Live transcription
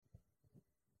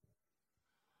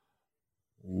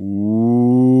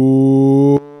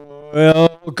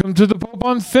Welcome to the Pope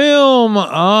on Film.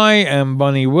 I am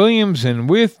Bunny Williams, and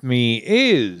with me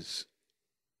is...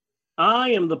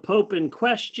 I am the Pope in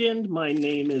question. My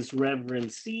name is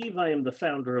Reverend Steve. I am the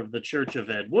founder of the Church of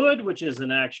Ed Wood, which is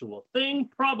an actual thing,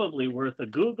 probably worth a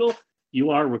Google. You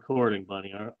are recording,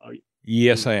 Bunny.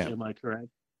 Yes, I am. Am I correct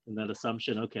in that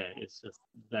assumption? Okay, it's just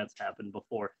that's happened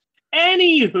before.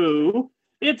 Anywho,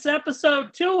 it's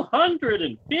episode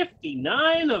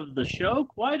 259 of the show.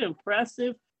 Quite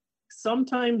impressive.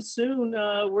 Sometime soon,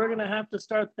 we're going to have to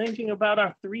start thinking about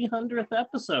our 300th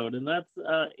episode, and that's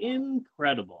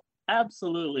incredible.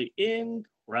 Absolutely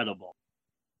incredible.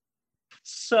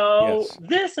 So yes.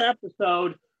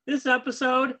 This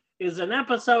episode is an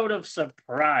episode of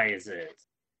surprises.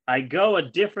 I go a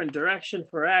different direction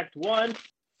for Act 1.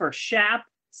 For Shap,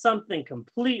 something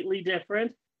completely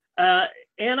different.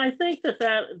 And I think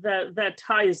that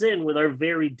ties in with our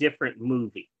very different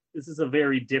movie. This is a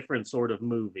very different sort of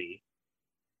movie,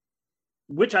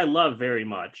 which I love very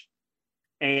much.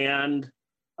 And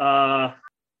for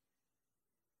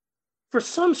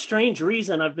some strange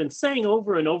reason, I've been saying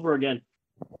over and over again,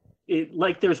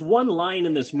 there's one line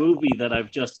in this movie that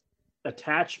I've just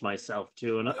attached myself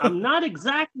to. And I'm not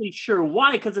exactly sure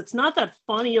why, because it's not that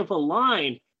funny of a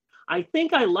line. I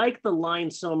think I like the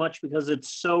line so much because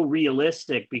it's so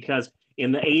realistic, because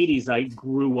in the 80s, I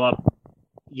grew up,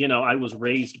 I was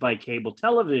raised by cable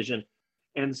television.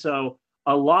 And so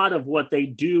a lot of what they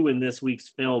do in this week's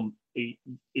film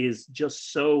is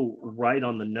just so right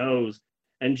on the nose.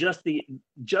 And just the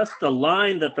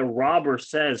line that the robber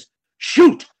says,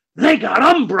 "Shoot, they got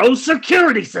Umbro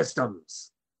security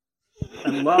systems." I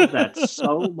love that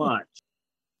so much.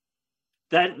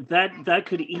 That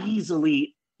could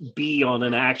easily be on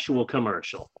an actual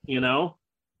commercial, Yeah.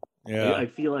 I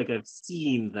feel like I've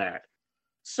seen that.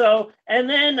 So, and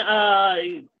then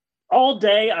all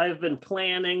day I've been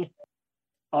planning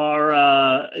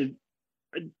our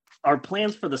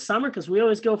plans for the summer, because we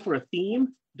always go for a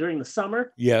theme during the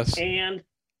summer. Yes. And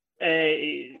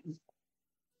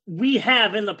we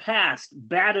have in the past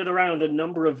batted around a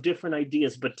number of different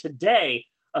ideas, but today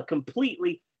a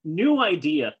completely new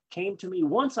idea came to me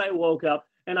once I woke up,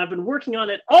 and I've been working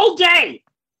on it all day.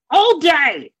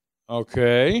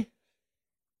 Okay.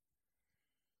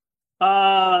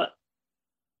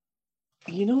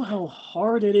 You know how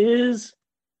hard it is?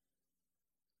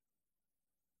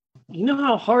 You know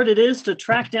how hard it is to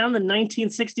track down the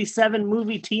 1967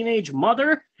 movie Teenage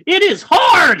Mother? It is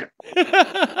hard!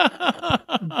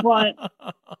 But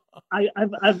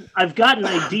I've got an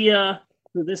idea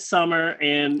for this summer,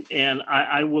 and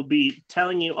I will be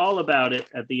telling you all about it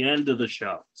at the end of the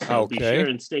show. So Be sure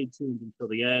and stay tuned until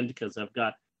the end, because I've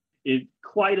got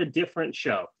quite a different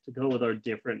show to go with our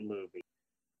different movie.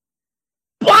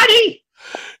 Buddy!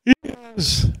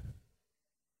 Yes.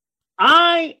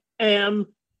 I am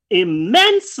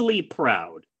immensely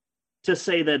proud to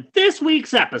say that this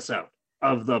week's episode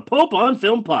of the Pope on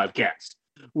Film podcast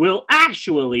will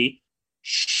actually,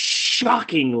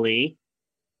 shockingly,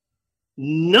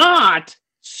 not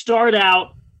start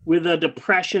out with a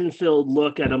depression-filled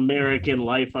look at American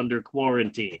life under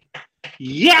quarantine.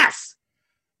 Yes!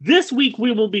 This week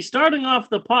we will be starting off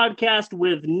the podcast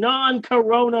with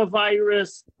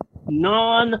non-coronavirus,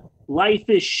 non-life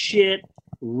is shit,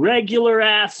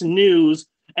 regular-ass news,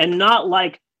 and not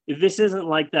like, this isn't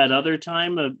like that other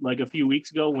time, like a few weeks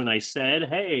ago when I said,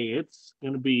 hey, it's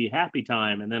going to be happy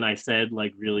time, and then I said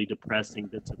like really depressing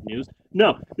bits of news.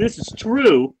 No, this is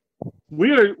true.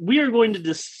 We are going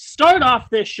to start off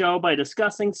this show by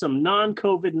discussing some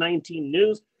non-COVID-19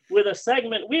 news with a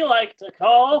segment we like to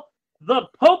call the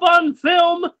Pope on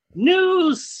Film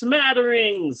News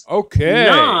Smatterings. Okay.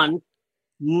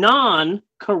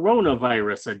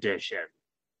 Non-coronavirus edition.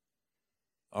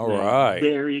 All right.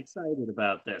 Very excited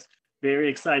about this.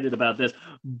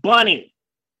 Bunny.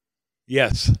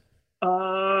 Yes.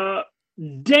 Dame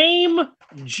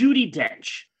Judi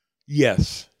Dench.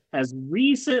 Yes. Has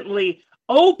recently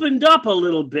opened up a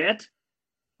little bit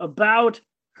about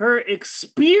her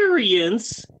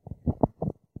experience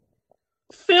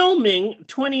filming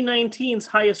 2019's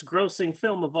highest grossing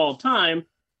film of all time.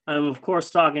 I'm, of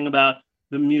course, talking about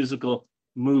the musical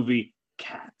movie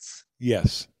Cats.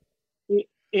 Yes.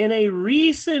 In a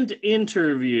recent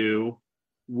interview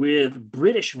with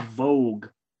British Vogue,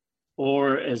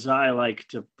 or as I like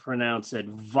to pronounce it,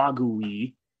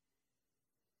 Vogue,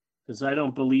 because I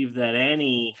don't believe that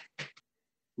any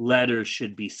letters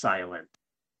should be silent.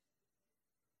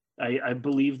 I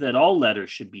believe that all letters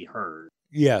should be heard.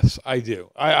 Yes, I do.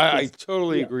 I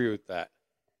totally agree with that.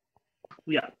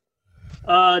 Yeah.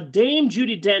 Dame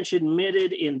Judi Dench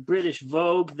admitted in British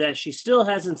Vogue that she still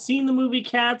hasn't seen the movie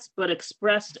Cats, but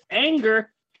expressed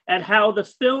anger at how the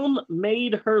film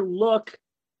made her look,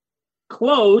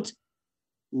 quote,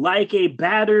 like a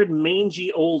battered,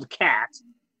 mangy old cat.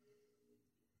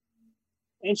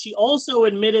 And she also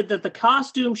admitted that the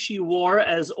costume she wore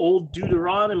as Old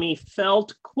Deuteronomy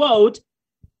felt, quote,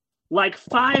 like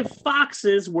 5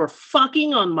 foxes were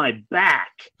fucking on my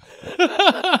back.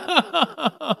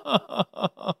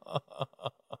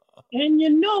 And you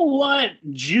know what,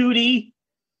 Judy?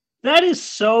 That is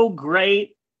so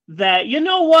great that, you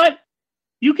know what?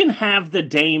 You can have the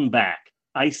dame back.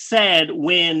 I said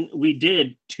when we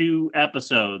did 2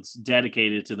 episodes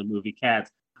dedicated to the movie Cats,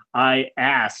 I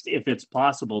asked if it's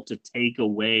possible to take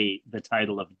away the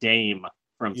title of dame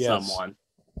from someone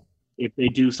if they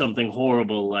do something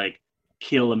horrible like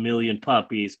kill a million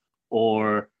puppies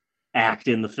or act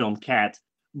in the film Cats.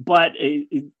 But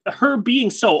her being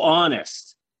so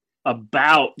honest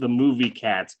about the movie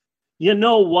Cats, you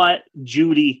know what,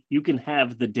 Judy? You can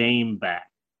have the dame back.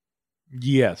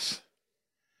 Yes.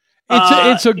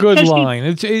 It's a good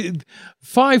line.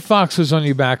 5 foxes on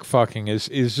your back fucking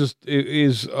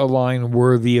is a line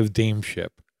worthy of dameship,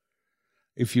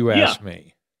 if you ask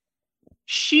me.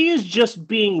 She is just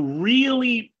being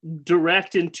really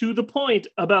direct and to the point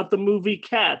about the movie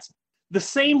Cats. The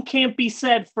same can't be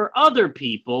said for other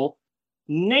people,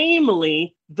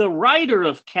 namely the writer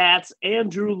of Cats,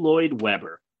 Andrew Lloyd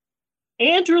Webber.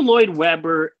 Andrew Lloyd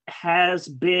Webber has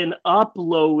been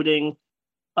uploading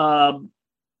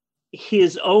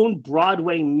his own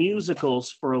Broadway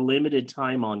musicals for a limited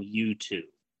time on YouTube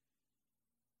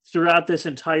throughout this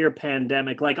entire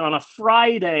pandemic. Like on a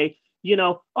Friday,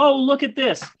 oh, look at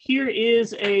this. Here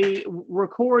is a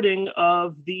recording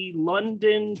of the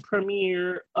London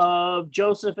premiere of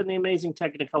Joseph and the Amazing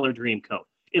Technicolor Dreamcoat.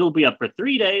 It'll be up for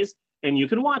 3 days and you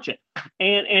can watch it.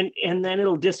 And then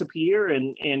it'll disappear.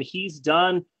 And he's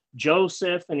done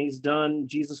Joseph and he's done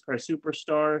Jesus Christ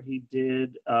Superstar. He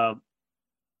did...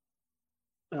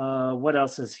 what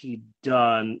else has he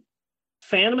done?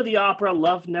 Phantom of the Opera,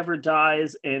 Love Never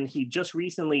Dies, and he just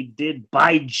recently did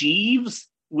By Jeeves,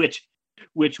 which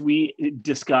we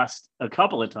discussed a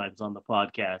couple of times on the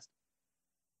podcast.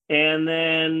 And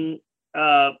then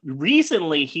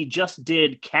recently he just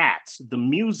did Cats, the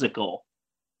musical,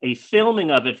 a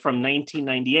filming of it from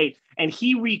 1998, and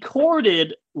he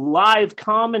recorded live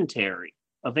commentary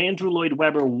of Andrew Lloyd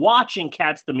Webber watching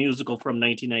Cats, the musical from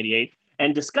 1998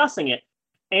 and discussing it.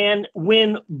 And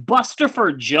when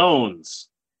Busterford Jones,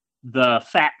 the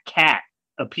fat cat,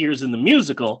 appears in the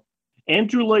musical,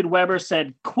 Andrew Lloyd Webber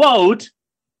said, quote,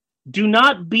 "Do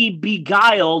not be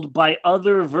beguiled by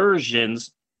other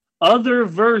versions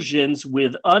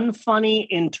with unfunny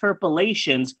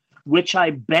interpolations, which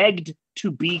I begged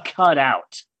to be cut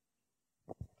out."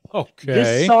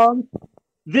 Okay.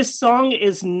 This song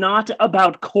is not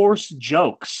about coarse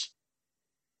jokes.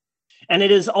 And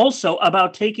it is also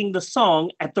about taking the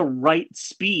song at the right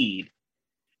speed.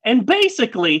 And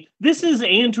basically, this is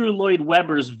Andrew Lloyd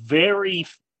Webber's very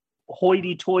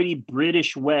hoity-toity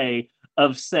British way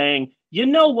of saying, you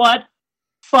know what?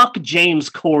 Fuck James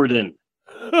Corden.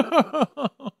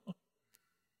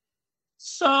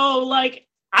 So,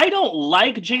 I don't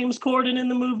like James Corden in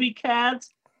the movie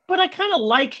Cats, but I kind of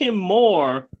like him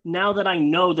more now that I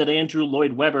know that Andrew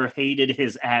Lloyd Webber hated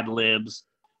his ad-libs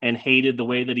and hated the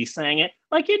way that he sang it.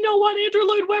 You know what, Andrew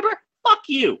Lloyd Webber? Fuck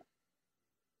you.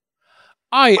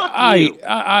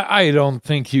 I don't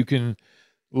think you can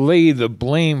lay the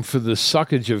blame for the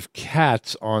suckage of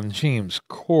Cats on James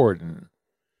Corden.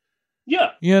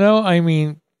 Yeah.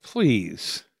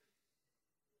 Please.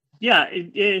 Yeah.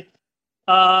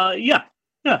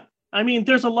 Yeah. I mean,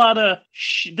 there's a lot of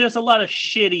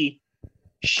shitty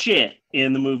shit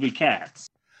in the movie Cats.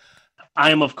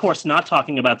 I am, of course, not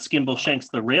talking about Skimbleshanks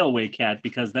the Railway Cat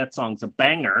because that song's a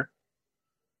banger.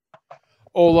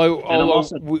 Although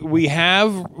we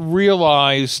have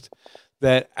realized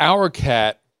that our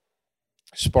cat,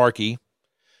 Sparky,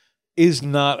 is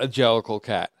not a Jellicle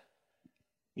cat.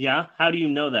 Yeah? How do you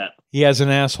know that? He has an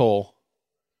asshole.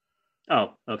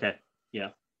 Oh, okay. Yeah.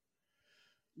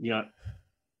 Yeah.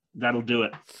 That'll do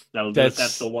it.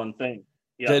 That's the one thing.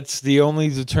 Yeah. That's the only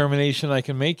determination I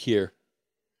can make here.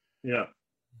 Yeah.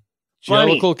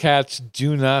 Jellicle cats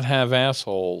do not have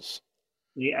assholes.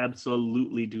 They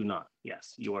absolutely do not.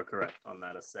 Yes, you are correct on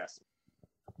that assessment.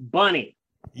 Bunny.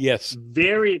 Yes.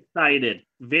 Very excited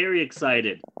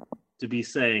to be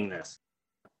saying this.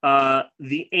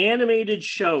 The animated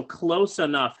show Close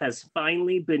Enough has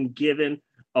finally been given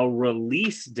a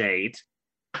release date.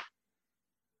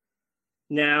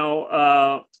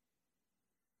 Now,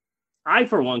 I,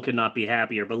 for one, could not be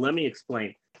happier, but let me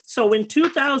explain. So in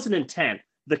 2010,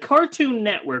 the Cartoon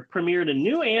Network premiered a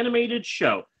new animated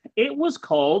show. It was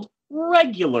called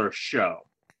Regular Show.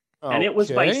 And it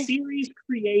was by series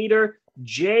creator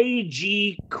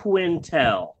J.G.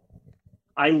 Quintel.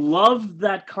 I loved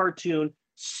that cartoon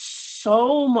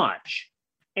so much.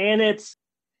 And it's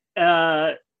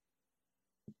a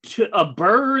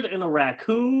bird and a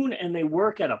raccoon, and they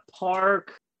work at a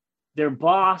park. Their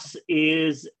boss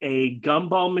is a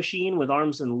gumball machine with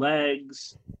arms and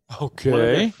legs. Okay. One of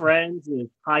their friends is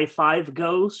High Five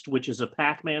Ghost, which is a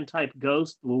Pac-Man type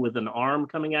ghost with an arm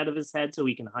coming out of his head so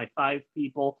he can high five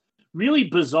people. Really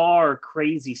bizarre,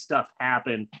 crazy stuff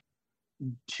happened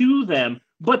to them,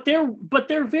 but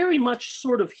they're very much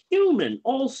sort of human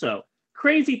also.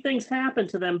 Crazy things happen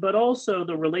to them, but also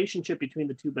the relationship between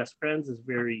the two best friends is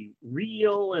very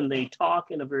real, and they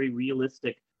talk in a very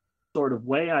realistic sort of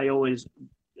way. I always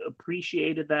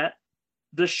appreciated that.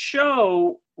 The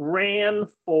show ran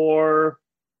for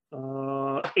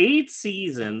 8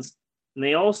 seasons, and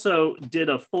they also did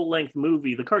a full-length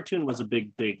movie. The cartoon was a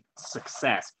big, big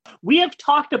success. We have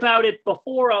talked about it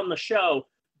before on the show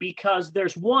because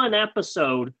there's one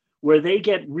episode where they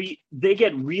get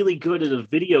really good at a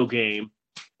video game,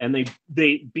 and they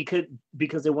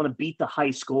because they want to beat the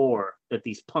high score that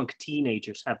these punk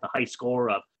teenagers have the high score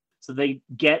of. So they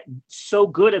get so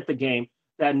good at the game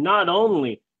that not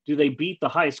only do they beat the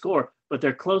high score, but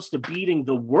they're close to beating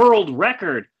the world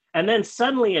record. And then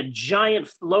suddenly a giant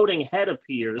floating head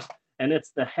appears, and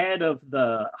it's the head of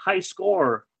the high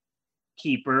score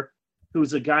keeper,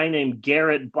 who's a guy named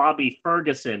Garrett Bobby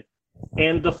Ferguson.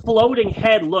 And the floating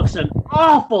head looks an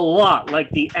awful lot like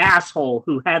the asshole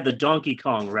who had the Donkey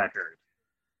Kong record.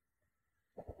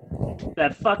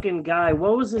 That fucking guy,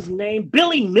 what was his name?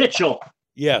 Billy Mitchell.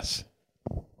 Yes.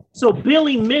 So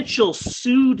Billy Mitchell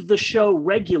sued the show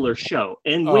Regular Show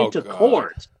and went to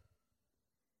court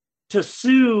to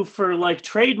sue for like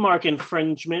trademark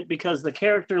infringement because the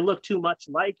character looked too much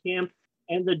like him.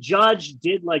 And the judge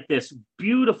did like this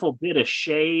beautiful bit of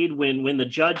shade when the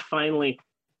judge finally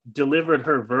delivered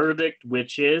her verdict,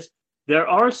 which is there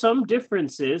are some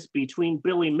differences between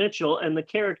Billy Mitchell and the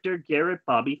character Garrett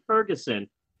Bobby Ferguson.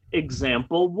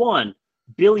 Example 1.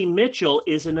 Billy Mitchell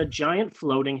is in a giant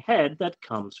floating head that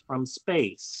comes from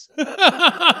space. And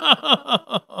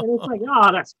it's like,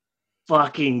 oh, that's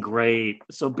fucking great.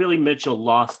 So Billy Mitchell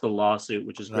lost the lawsuit,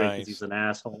 which is great because he's an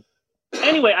asshole.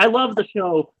 Anyway, I love the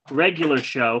show, Regular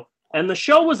Show. And the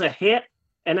show was a hit.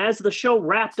 And as the show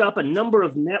wrapped up, a number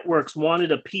of networks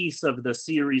wanted a piece of the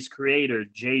series creator,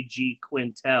 J.G.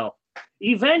 Quintel.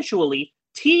 Eventually,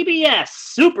 TBS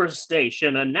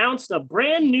Superstation announced a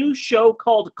brand new show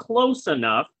called Close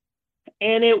Enough,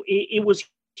 and it was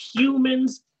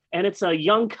humans, and it's a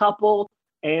young couple,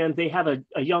 and they have a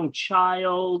young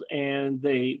child, and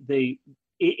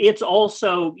it's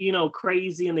also, you know,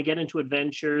 crazy, and they get into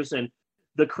adventures, and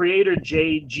the creator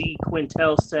J.G.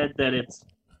 Quintel said that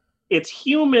it's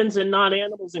humans and not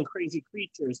animals and crazy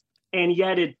creatures, and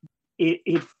yet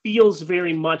it feels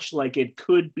very much like it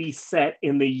could be set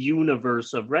in the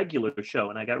universe of Regular Show.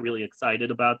 And I got really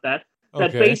excited about that. Okay.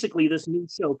 That basically this new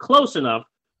show, Close Enough,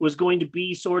 was going to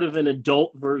be sort of an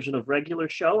adult version of Regular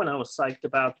Show. And I was psyched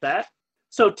about that.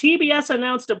 So TBS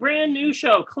announced a brand new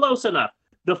show, Close Enough.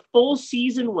 The full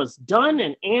season was done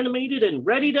and animated and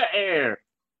ready to air.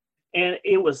 And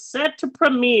it was set to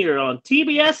premiere on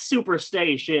TBS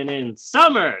Superstation in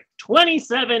summer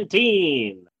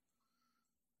 2017.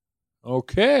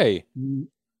 Okay.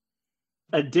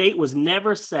 A date was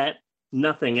never set.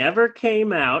 Nothing ever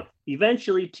came out.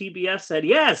 Eventually, TBS said,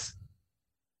 yes,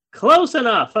 Close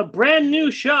Enough, a brand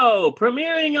new show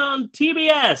premiering on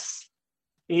TBS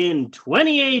in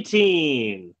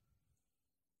 2018.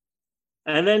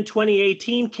 And then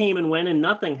 2018 came and went and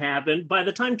nothing happened. By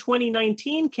the time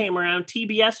 2019 came around,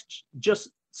 TBS just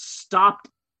stopped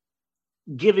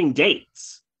giving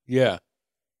dates. Yeah.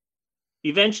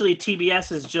 Eventually,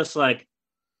 TBS is just like,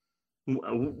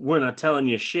 we're not telling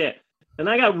you shit. And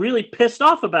I got really pissed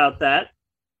off about that.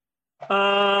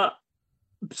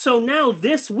 So now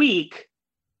this week,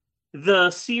 the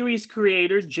series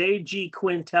creator, J.G.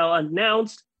 Quintel,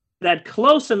 announced that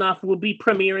Close Enough will be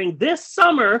premiering this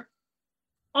summer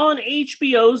on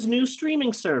HBO's new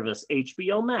streaming service,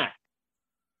 HBO Max.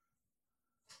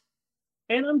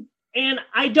 And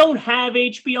I don't have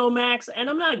HBO Max, and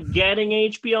I'm not getting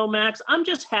HBO Max. I'm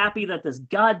just happy that this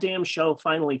goddamn show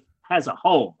finally has a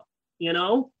home, you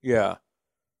know? Yeah.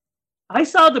 I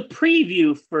saw the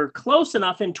preview for Close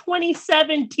Enough in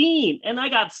 2017, and I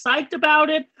got psyched about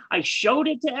it. I showed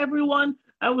it to everyone.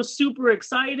 I was super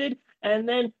excited, and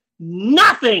then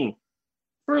nothing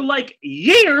for like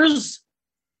years.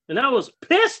 And I was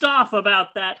pissed off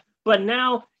about that. But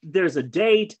now there's a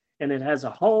date and it has a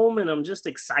home, and I'm just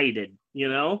excited, you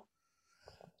know?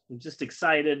 I'm just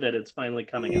excited that it's finally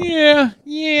coming out.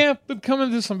 Yeah, but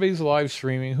coming to somebody's live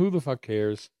streaming, who the fuck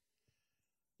cares?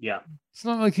 Yeah. It's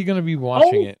not like you're going to be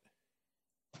watching it.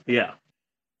 Yeah.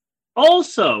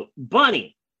 Also,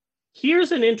 Bunny,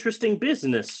 here's an interesting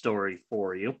business story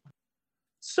for you.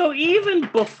 So even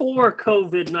before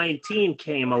COVID-19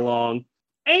 came along,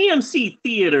 AMC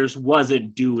Theaters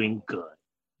wasn't doing good.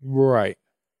 Right.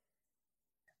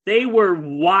 They were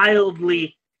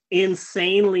wildly,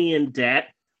 insanely in debt,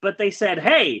 but they said,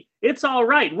 hey, it's all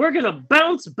right. We're going to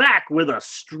bounce back with a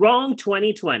strong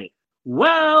 2020.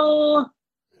 Well,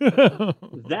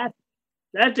 that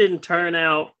didn't turn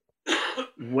out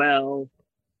well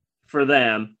for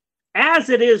them. As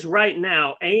it is right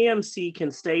now, AMC can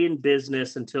stay in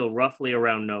business until roughly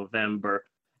around November.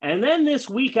 And then this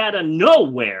week, out of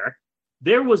nowhere,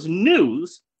 there was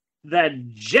news that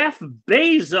Jeff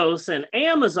Bezos and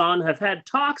Amazon have had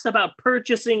talks about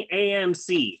purchasing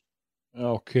AMC.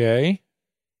 Okay.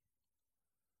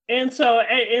 And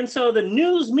so the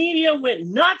news media went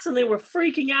nuts, and they were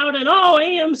freaking out. And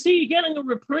AMC getting a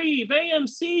reprieve.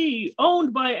 AMC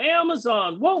owned by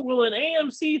Amazon. What will an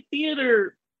AMC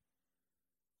theater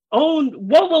owned?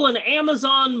 What will an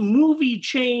Amazon movie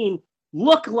chain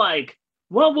look like?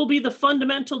 What will be the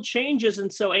fundamental changes?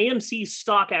 And so AMC's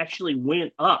stock actually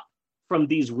went up from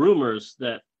these rumors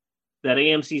that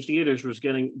AMC Theaters was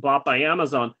getting bought by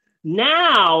Amazon.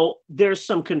 Now there's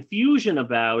some confusion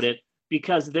about it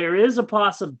because there is a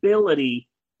possibility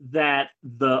that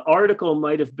the article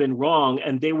might have been wrong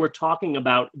and they were talking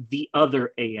about the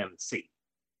other AMC.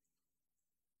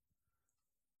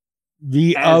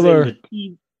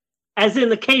 As in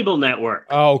the cable network.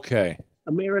 Okay.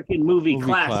 American Movie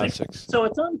Classics. So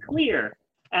it's unclear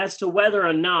as to whether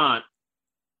or not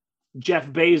Jeff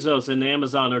Bezos and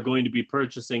Amazon are going to be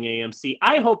purchasing AMC.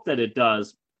 I hope that it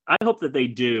does. I hope that they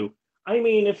do. I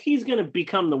mean, if he's going to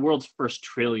become the world's first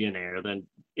trillionaire, then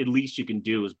at least you can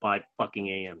do is buy fucking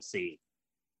AMC.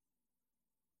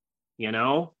 You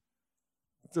know?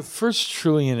 The first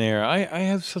trillionaire. I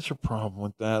have such a problem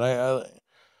with that.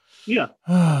 Yeah.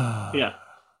 Yeah.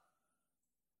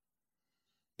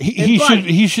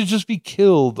 He should just be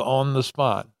killed on the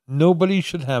spot. Nobody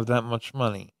should have that much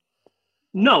money.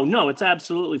 No, it's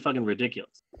absolutely fucking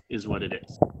ridiculous, is what it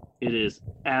is. It is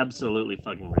absolutely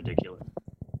fucking ridiculous.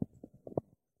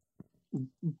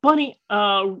 Bunny,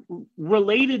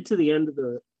 related to the end of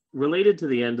the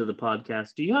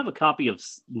podcast, do you have a copy of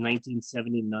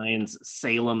 1979's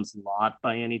Salem's Lot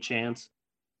by any chance?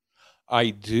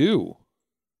 I do.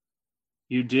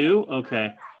 You do?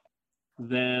 Okay.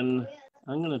 Then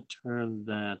I'm going to turn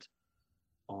that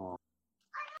on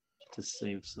to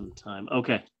save some time.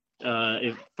 Okay.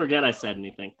 Forget I said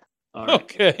anything. All right.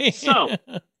 Okay. So,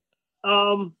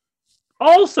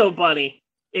 also, Bunny,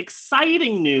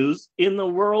 exciting news in the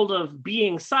world of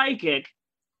being psychic.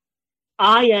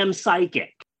 I am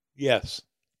psychic. Yes.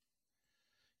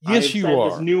 Yes, you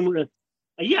are.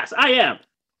 Yes, I am.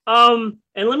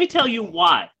 And let me tell you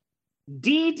why.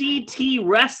 DDT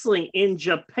Wrestling in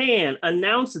Japan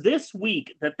announced this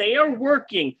week that they are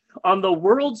working on the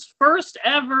world's first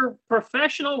ever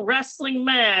professional wrestling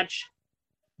match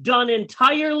done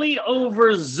entirely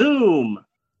over Zoom.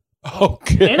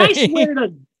 Okay. And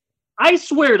I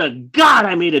swear to God,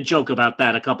 I made a joke about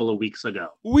that a couple of weeks ago.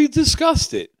 We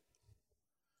discussed it.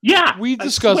 Yeah. We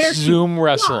discussed Zoom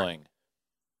wrestling.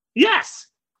 Yes.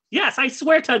 Yes, I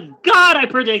swear to God I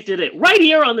predicted it right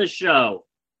here on this show.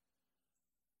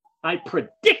 I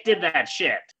predicted that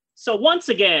shit. So once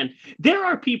again, there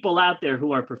are people out there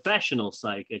who are professional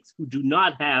psychics who do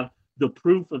not have the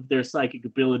proof of their psychic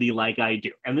ability like I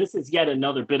do. And this is yet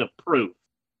another bit of proof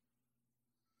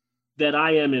that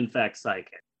I am in fact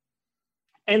psychic.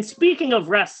 And speaking of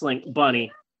wrestling,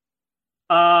 Bunny,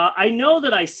 I know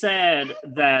that I said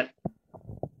that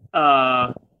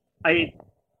I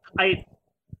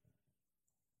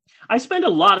spend a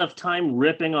lot of time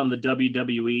ripping on the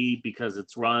WWE because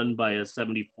it's run by a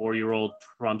 74-year-old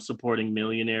Trump-supporting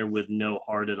millionaire with no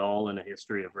heart at all and a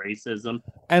history of racism.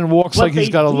 And walks like he's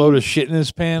got a load of shit in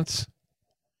his pants.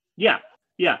 Yeah.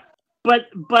 But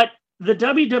the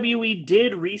WWE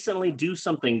did recently do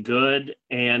something good,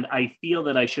 and I feel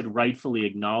that I should rightfully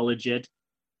acknowledge it.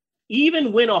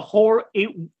 Even when a horrible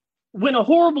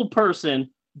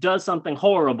person does something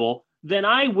horrible, then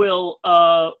I will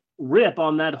rip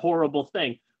on that horrible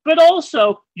thing. But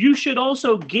also, you should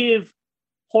also give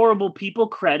horrible people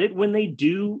credit when they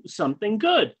do something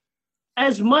good.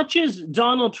 as much as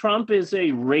Donald Trump is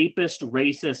a rapist,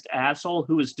 racist asshole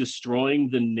who is destroying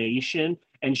the nation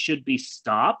and should be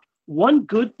stopped, one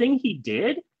good thing he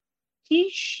did,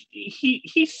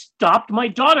 he stopped my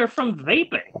daughter from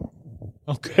vaping.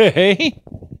 Okay.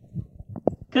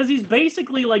 Because he's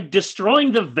basically like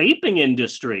destroying the vaping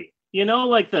industry. You know,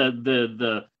 like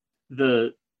the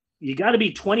you got to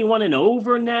be 21 and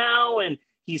over now, and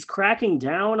he's cracking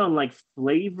down on like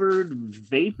flavored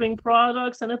vaping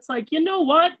products. And it's like, you know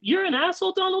what? You're an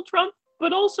asshole, Donald Trump,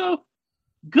 but also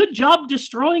good job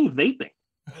destroying vaping.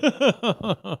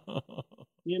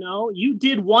 You know, you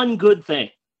did one good thing.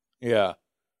 Yeah.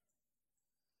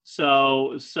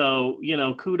 So, you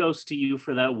know, kudos to you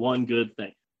for that one good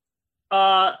thing.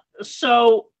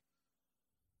 So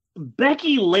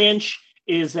Becky Lynch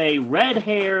is a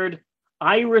red-haired,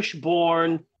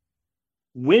 Irish-born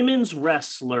women's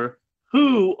wrestler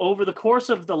who, over the course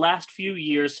of the last few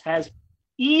years, has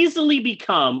easily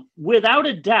become, without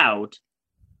a doubt,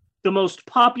 the most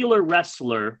popular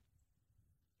wrestler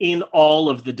in all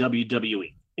of the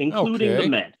WWE, including the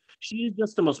men. She's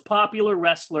just the most popular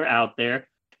wrestler out there.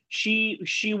 She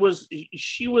was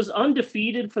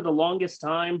undefeated for the longest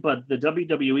time, but the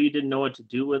WWE didn't know what to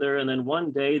do with her. And then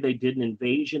one day they did an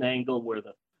invasion angle where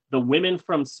the women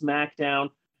from SmackDown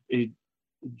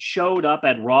showed up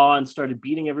at Raw and started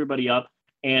beating everybody up.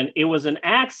 And it was an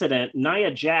accident.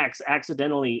 Nia Jax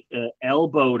accidentally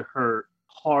elbowed her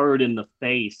hard in the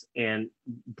face and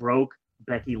broke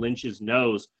Becky Lynch's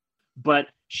nose. But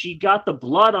she got the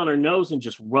blood on her nose and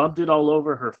just rubbed it all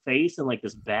over her face in like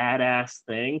this badass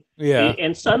thing. Yeah.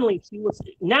 And suddenly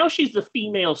now she's the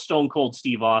female Stone Cold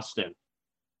Steve Austin.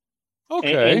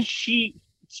 Okay. And she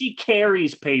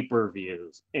carries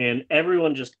pay-per-views and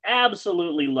everyone just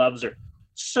absolutely loves her.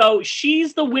 So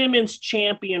she's the women's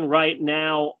champion right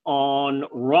now on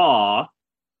Raw.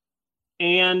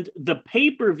 And the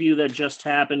pay-per-view that just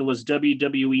happened was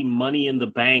WWE Money in the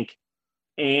Bank.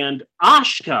 And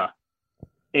Asuka,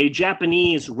 a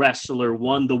Japanese wrestler,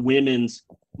 won the women's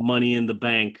Money in the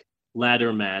Bank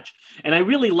ladder match. And I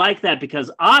really like that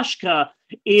because Asuka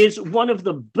is one of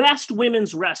the best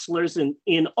women's wrestlers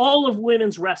in all of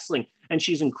women's wrestling. And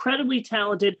she's incredibly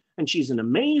talented and she's an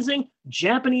amazing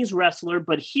Japanese wrestler.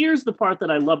 But here's the part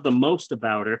that I love the most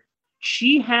about her.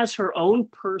 She has her own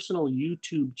personal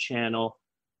YouTube channel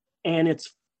and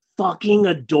it's fucking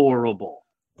adorable.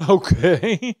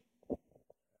 Okay.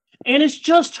 And it's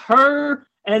just her,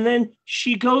 and then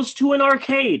she goes to an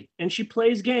arcade and she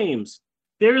plays games.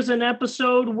 There's an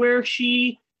episode where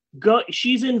she's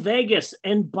in Vegas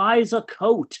and buys a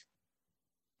coat.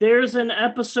 There's an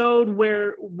episode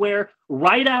where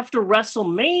right after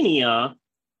WrestleMania,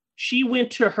 she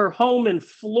went to her home in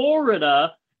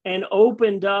Florida and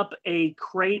opened up a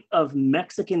crate of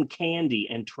Mexican candy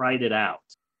and tried it out.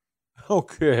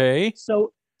 Okay.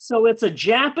 So it's a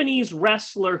Japanese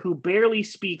wrestler who barely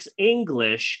speaks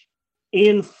English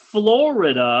in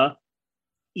Florida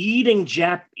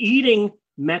eating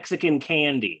Mexican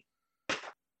candy.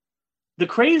 The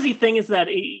crazy thing is that,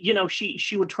 you know,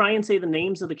 she would try and say the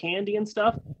names of the candy and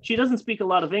stuff. She doesn't speak a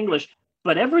lot of English,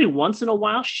 but every once in a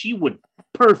while she would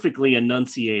perfectly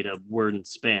enunciate a word in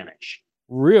Spanish.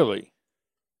 Really?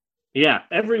 Yeah,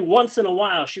 every once in a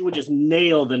while she would just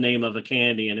nail the name of a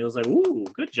candy, and it was like, ooh,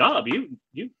 good job.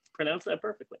 You pronounced that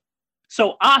perfectly.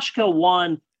 So Asuka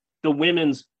won the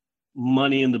women's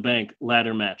Money in the Bank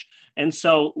ladder match. And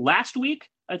so last week,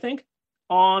 I think,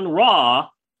 on Raw,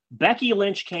 Becky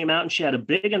Lynch came out and she had a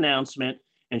big announcement,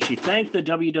 and she thanked the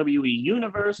WWE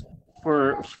Universe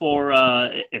for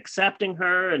accepting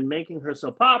her and making her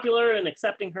so popular and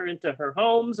accepting her into her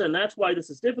homes. And that's why this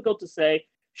is difficult to say.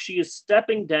 She is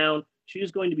stepping down. She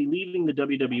is going to be leaving the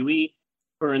WWE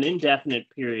for an indefinite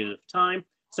period of time.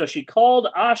 So she called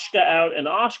Asuka out, and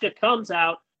Asuka comes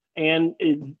out, and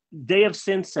they have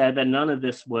since said that none of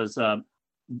this was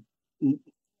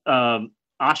Asuka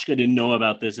didn't know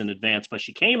about this in advance, but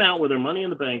she came out with her Money in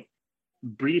the Bank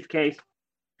briefcase,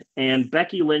 and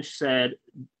Becky Lynch said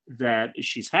that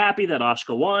she's happy that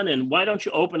Asuka won, and why don't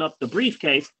you open up the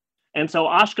briefcase? And so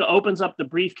Asuka opens up the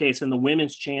briefcase and the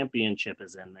women's championship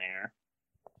is in there.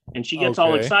 And she gets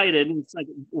all excited. And it's like,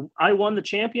 I won the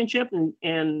championship.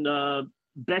 And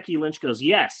Becky Lynch goes,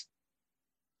 yes.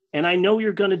 And I know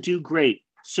you're going to do great.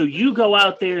 So you go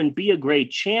out there and be a great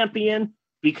champion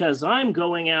because I'm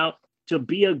going out to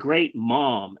be a great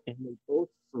mom. And they both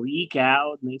freak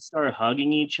out and they start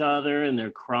hugging each other and they're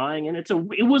crying. And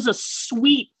it was a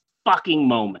sweet fucking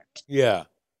moment. Yeah.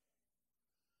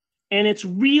 And it's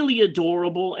really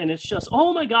adorable. And it's just,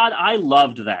 oh my God, I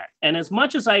loved that. And as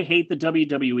much as I hate the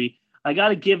WWE, I got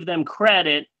to give them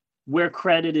credit where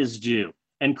credit is due.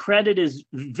 And credit is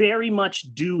very much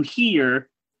due here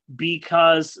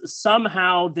because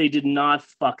somehow they did not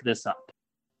fuck this up.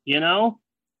 You know?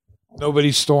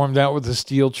 Nobody stormed out with a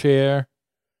steel chair.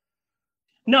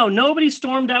 No, nobody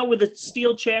stormed out with a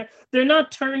steel chair. They're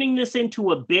not turning this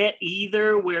into a bit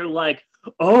either where like,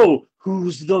 oh,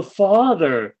 who's the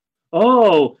father?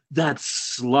 Oh, that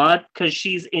slut, because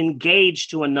she's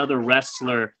engaged to another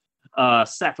wrestler,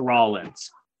 Seth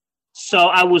Rollins. So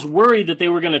I was worried that they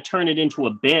were going to turn it into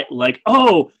a bit like,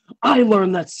 oh, I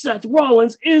learned that Seth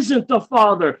Rollins isn't the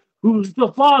father. Who's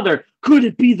the father? Could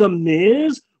it be The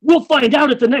Miz? We'll find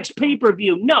out at the next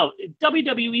pay-per-view. No,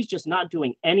 WWE's just not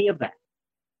doing any of that.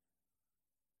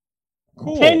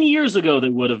 Cool. 10 years ago, they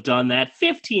would have done that.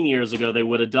 15 years ago, they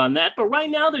would have done that. But right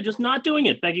now, they're just not doing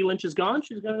it. Becky Lynch is gone.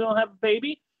 She's going to go have a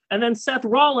baby. And then Seth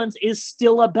Rollins is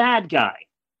still a bad guy.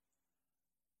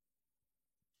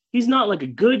 He's not like a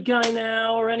good guy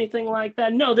now or anything like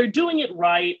that. No, they're doing it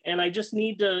right. And I just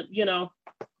need to, you know,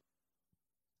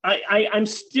 I'm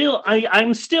still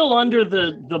under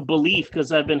the belief,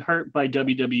 because I've been hurt by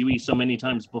WWE so many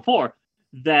times before,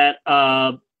 that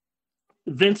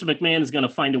Vince McMahon is going to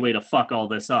find a way to fuck all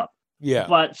this up. Yeah.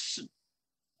 But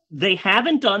they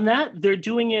haven't done that. They're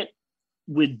doing it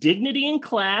with dignity and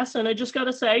class. And I just got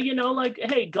to say, you know, like,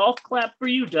 hey, golf clap for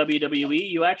you, WWE.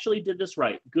 You actually did this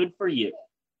right. Good for you.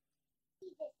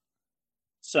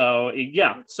 So,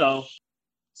 yeah. So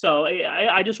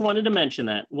I just wanted to mention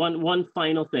that. One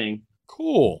final thing.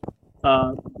 Cool.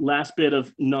 Last bit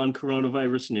of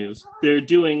non-coronavirus news. They're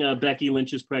doing Becky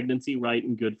Lynch's pregnancy right,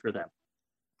 and good for them.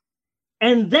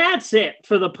 And that's it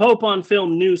for the Pope on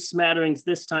Film news smatterings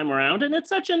this time around. And it's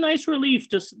such a nice relief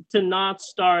just to not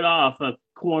start off a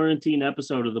quarantine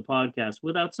episode of the podcast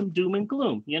without some doom and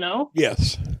gloom, you know?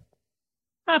 Yes.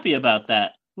 Happy about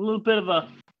that. A little bit of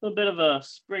a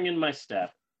spring in my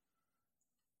step.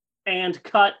 And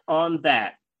cut on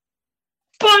that.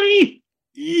 Bunny!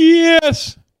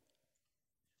 Yes!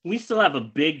 We still have a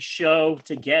big show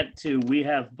to get to. We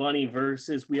have Bunny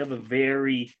versus. We have a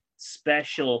very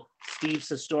special Steve's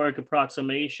Historic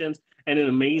Approximations and an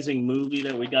amazing movie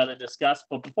that we got to discuss.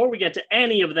 But before we get to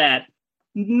any of that,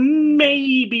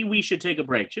 maybe we should take a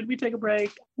break. Should we take a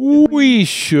break? We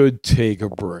should take a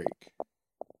break.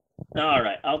 All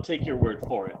right, I'll take your word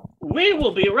for it. We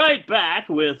will be right back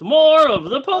with more of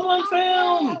the Pope on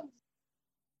Film.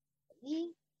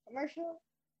 Commercial.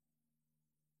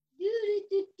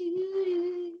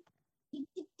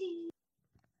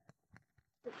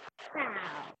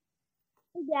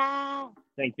 Yeah.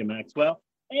 Thank you, Maxwell.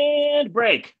 And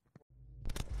break.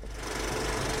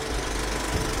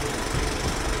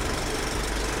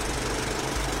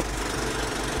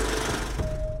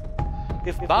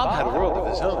 If Bob had a world of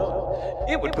his own,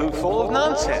 it would be full of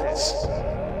nonsense.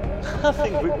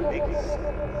 Nothing would make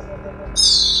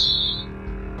sense.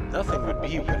 Nothing would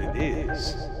be what it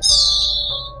is.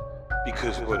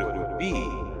 Because what it would be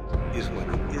is what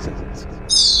it isn't.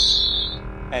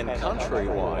 And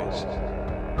contrary-wise,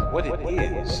 what it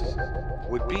is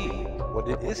would be what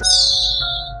it isn't.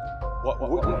 What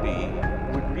wouldn't be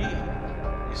would be.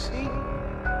 You see?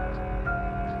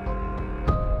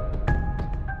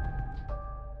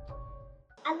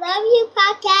 I love you,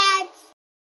 podcast.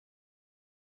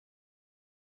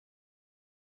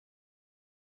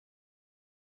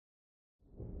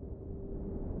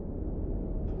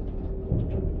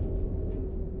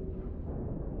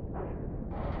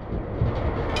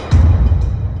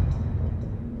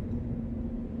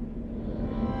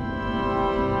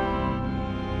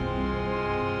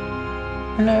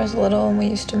 When I was little and we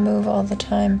used to move all the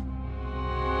time,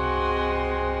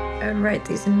 I would write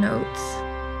these notes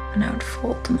and I would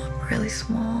fold them up really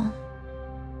small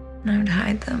and I would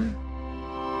hide them.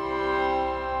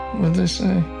 What'd they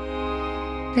say?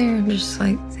 They were just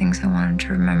like things I wanted to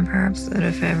remember so that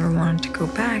if I ever wanted to go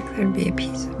back, there'd be a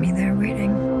piece of me there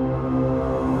waiting.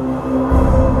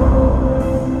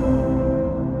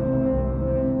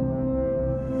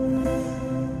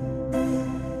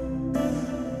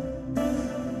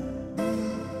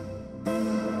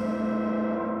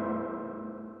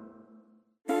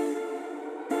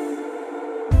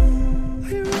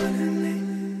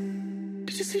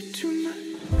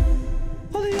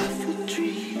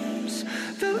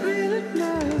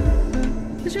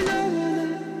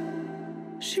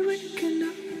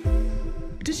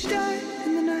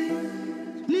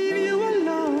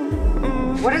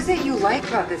 What is it you like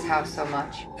about this house so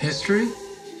much? History?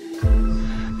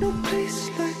 No place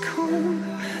like home.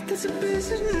 That's a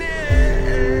business.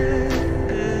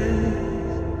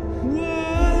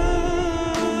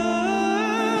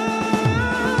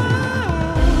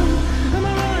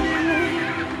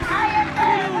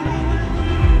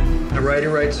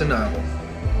 writes a novel.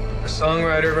 A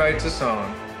songwriter writes a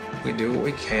song. We do what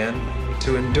we can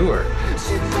to endure.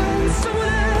 She finds someone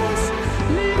else,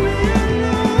 leave me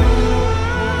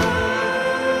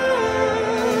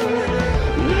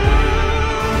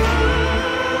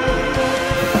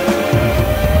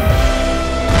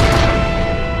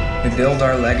We build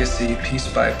our legacy piece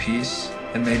by piece,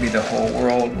 and maybe the whole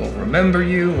world will remember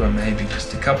you, or maybe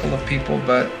just a couple of people,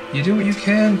 but you do what you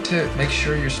can to make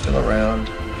sure you're still around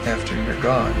after you're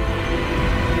gone.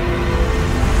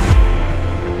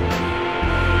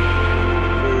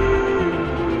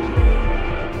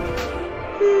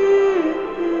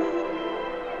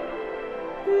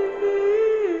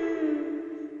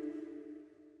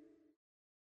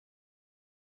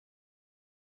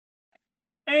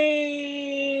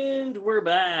 And we're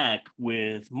back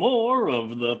with more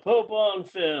of the Pope on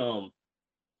Film.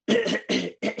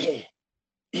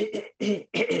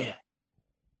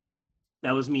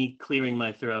 That was me clearing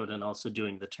my throat and also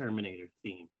doing the Terminator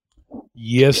theme.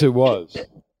 Yes, it was.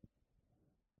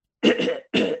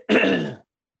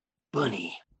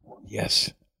 Bunny,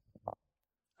 Yes.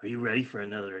 are you ready for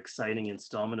another exciting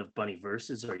installment of Bunny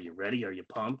Versus? Are you ready? Are you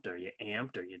pumped? Are you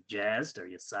amped? Are you jazzed? Are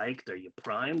you psyched? Are you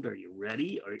primed? Are you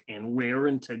ready? And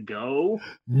raring to go?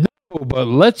 No, but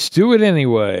let's do it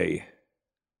anyway.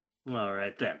 All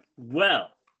right then. Well,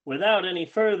 without any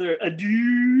further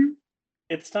ado,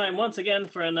 it's time once again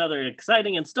for another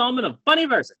exciting installment of Bunny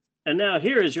Versus. And now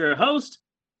here is your host,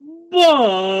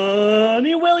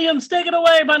 Bunny Williams. Take it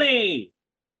away, Bunny.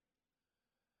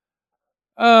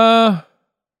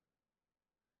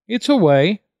 It's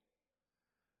away.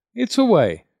 It's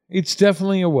away. It's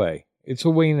definitely away. It's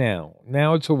away now.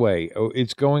 Now it's away. Oh,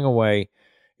 it's going away.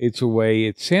 It's away.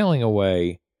 It's sailing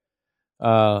away.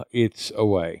 It's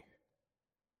away.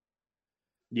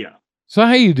 Yeah. So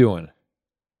how you doing?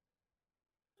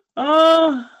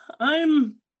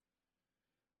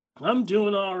 I'm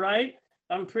doing all right.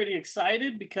 I'm pretty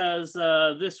excited because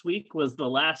this week was the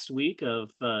last week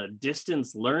of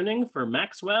distance learning for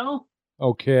Maxwell.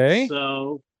 Okay.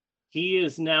 So he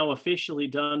is now officially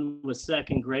done with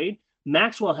second grade.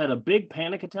 Maxwell had a big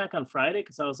panic attack on Friday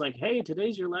because I was like, hey,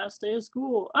 today's your last day of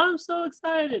school. I'm so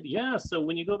excited. Yeah, so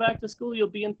when you go back to school, you'll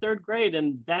be in third grade.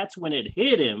 And that's when it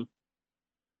hit him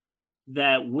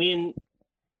that when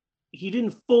he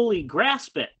didn't fully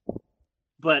grasp it,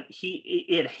 but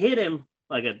it hit him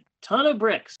like a ton of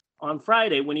bricks on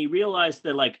Friday when he realized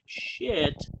that, like,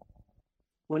 shit,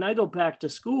 when I go back to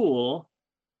school,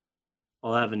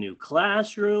 I'll have a new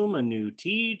classroom, a new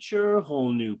teacher,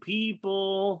 whole new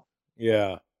people.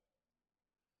 Yeah.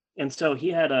 And so he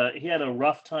had a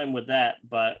rough time with that,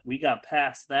 but we got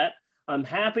past that. I'm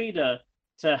happy to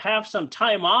have some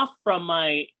time off from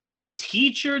my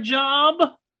teacher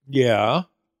job. Yeah.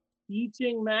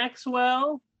 Teaching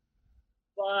Maxwell.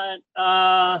 But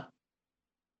I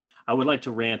would like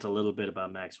to rant a little bit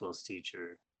about Maxwell's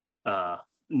teacher,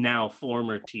 now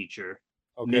former teacher,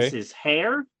 Okay. Mrs.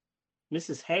 Hare.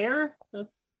 Mrs. Hare?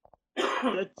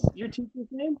 That's your teacher's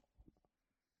name?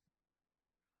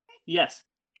 Yes.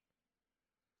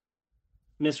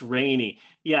 Miss Rainey.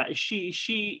 Yeah,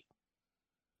 she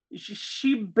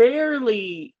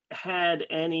barely had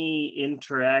any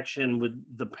interaction with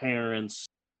the parents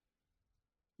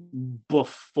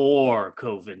before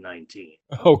COVID-19.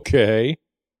 Okay.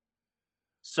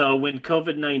 So when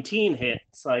COVID-19 hit,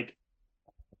 it's like,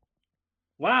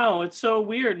 wow, it's so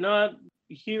weird not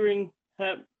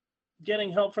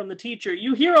getting help from the teacher.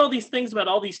 You hear all these things about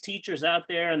all these teachers out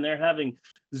there, and they're having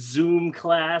Zoom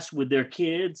class with their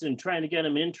kids and trying to get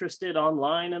them interested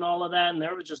online and all of that. And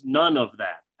there was just none of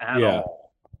that at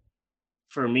all.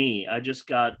 For me, I just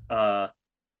got,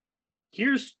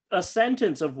 here's a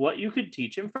sentence of what you could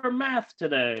teach him for math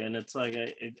today. And it's like,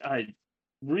 I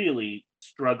really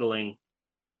struggling.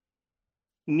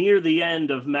 Near the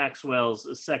end of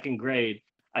Maxwell's second grade,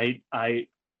 I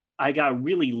got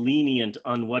really lenient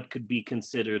on what could be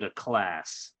considered a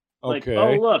class. Okay.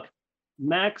 Like, oh, look,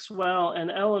 Maxwell and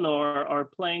Eleanor are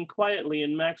playing quietly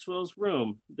in Maxwell's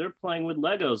room. They're playing with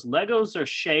Legos. Legos are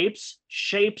shapes.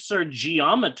 Shapes are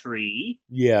geometry.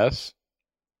 Yes.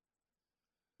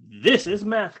 This is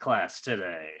math class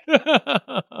today.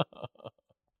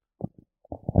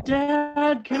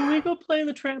 Dad, can we go play in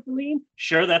the trampoline?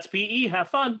 Sure, that's PE. Have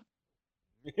fun.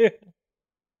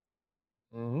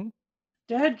 Mm-hmm.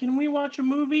 Dad, can we watch a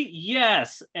movie?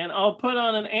 Yes. And I'll put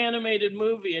on an animated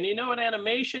movie. And you know what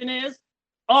animation is?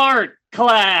 Art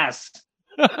class.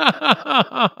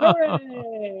 Hooray!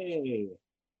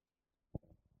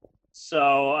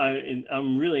 So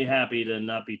I'm really happy to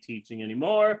not be teaching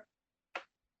anymore.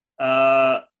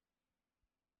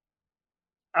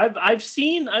 I've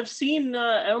seen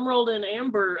Emerald and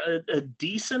Amber a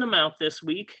decent amount this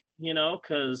week,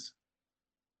 because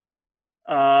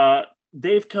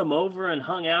they've come over and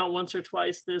hung out once or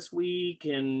twice this week,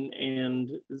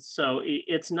 and so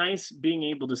it's nice being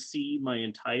able to see my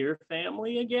entire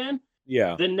family again.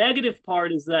 Yeah. The negative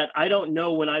part is that I don't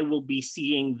know when I will be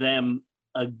seeing them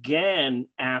again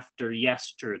after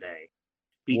yesterday,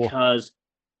 because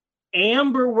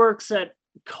Amber works at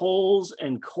Kohl's,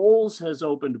 and Kohl's has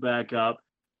opened back up,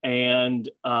 and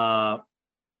I'm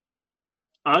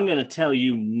going to tell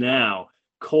you now,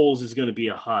 Kohl's is going to be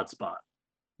a hot spot.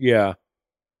 Yeah.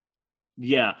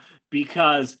 Yeah,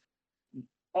 because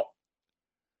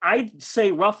I'd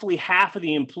say roughly half of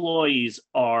the employees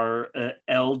are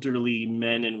elderly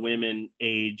men and women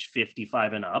age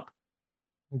 55 and up.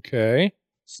 Okay.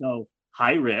 So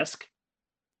high risk.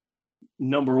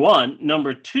 Number one.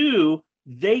 Number two,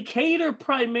 they cater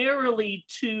primarily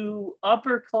to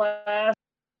upper class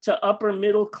to upper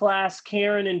middle class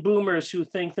Karen and boomers who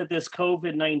think that this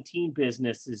COVID-19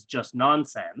 business is just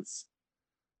nonsense.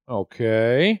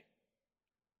 Okay.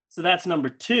 So that's number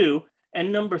two.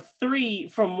 And number three,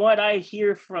 from what I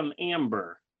hear from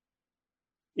Amber,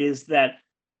 is that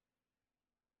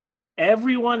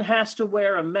everyone has to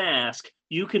wear a mask.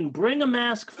 You can bring a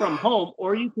mask from home,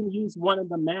 or you can use one of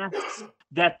the masks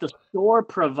that the store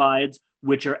provides,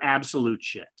 which are absolute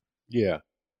shit. Yeah.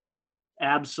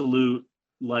 Absolute,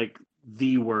 like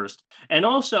the worst. And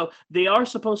also, they are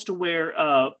supposed to wear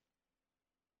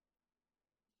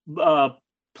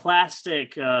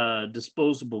plastic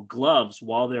disposable gloves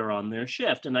while they're on their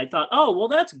shift. And I thought, oh, well,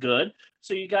 that's good.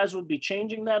 So you guys would be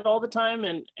changing that all the time.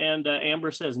 And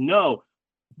Amber says, no,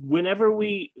 whenever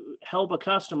we help a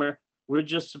customer, we're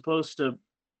just supposed to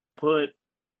put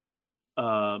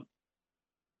hand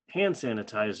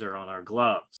sanitizer on our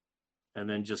gloves and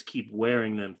then just keep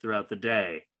wearing them throughout the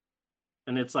day.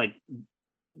 And it's like,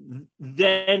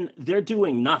 then they're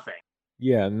doing nothing.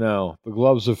 Yeah, no. The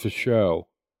gloves are for show.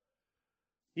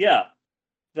 Yeah,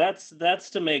 that's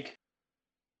to make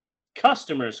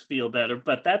customers feel better,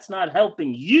 but that's not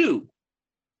helping you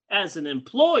as an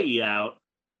employee out.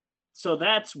 So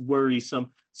that's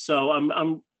worrisome.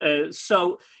 So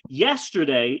so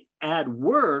yesterday at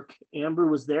work, Amber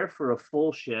was there for a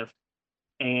full shift,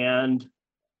 and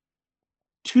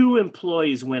 2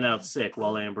 employees went out sick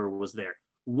while Amber was there.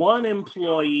 One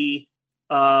employee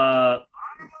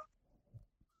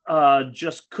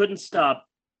just couldn't stop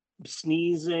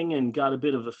sneezing and got a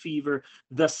bit of a fever.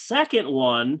 The second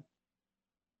one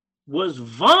was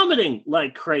vomiting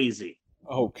like crazy.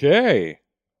 Okay.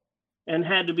 And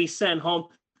had to be sent home.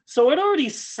 So it already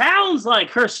sounds like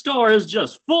her store is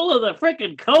just full of the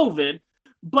freaking COVID.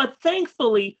 But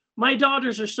thankfully, my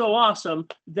daughters are so awesome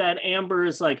that Amber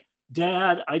is like,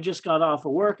 Dad, I just got off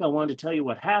of work. I wanted to tell you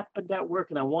what happened at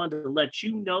work, and I wanted to let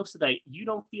you know so that you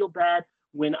don't feel bad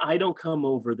when I don't come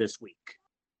over this week.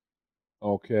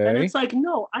 Okay. And it's like,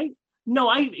 I'm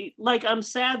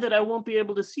sad that I won't be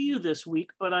able to see you this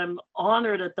week, but I'm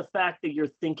honored at the fact that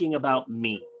you're thinking about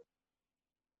me.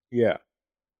 Yeah.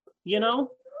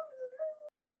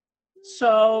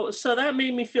 So that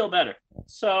made me feel better.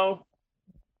 So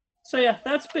yeah,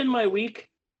 that's been my week.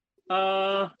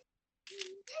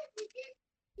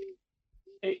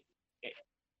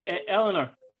 Eleanor,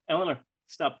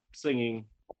 stop singing.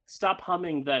 Stop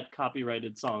humming that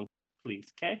copyrighted song,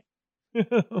 please. Okay.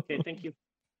 Okay, thank you.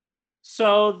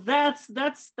 So that's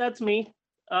me.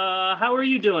 How are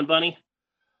you doing, Bunny?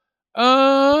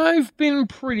 I've been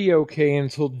pretty okay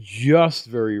until just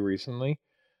very recently.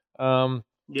 Yeah.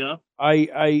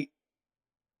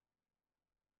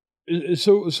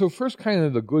 So first, kind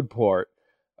of the good part.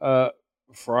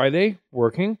 Friday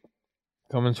working,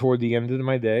 coming toward the end of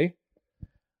my day,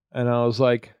 and I was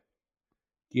like,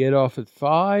 get off at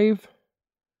 5,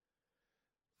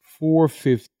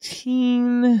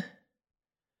 4:15.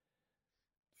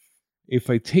 If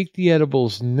I take the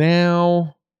edibles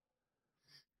now,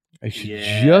 I should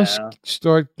just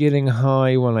start getting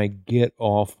high when I get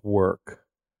off work.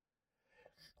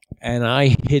 And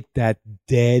I hit that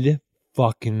dead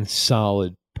fucking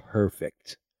solid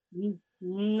perfect.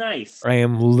 Nice. I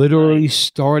am literally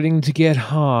starting to get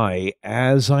high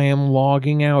as I am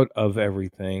logging out of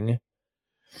everything.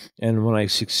 And when I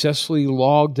successfully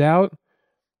logged out,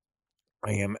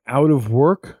 I am out of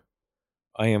work.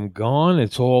 I am gone.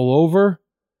 It's all over.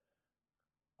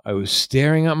 I was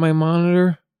staring at my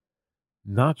monitor,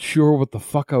 not sure what the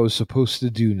fuck I was supposed to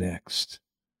do next.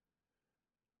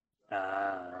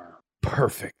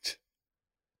 Perfect.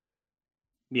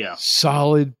 Yeah.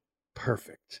 Solid.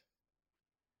 Perfect.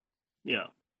 Yeah.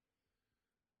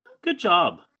 Good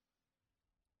job.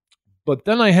 But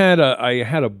then I had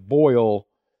a boil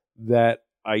that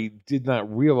I did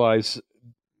not realize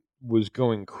was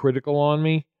going critical on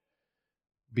me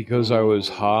because I was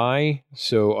high.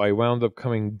 So I wound up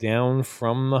coming down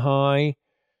from the high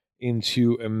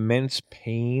into immense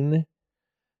pain.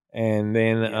 And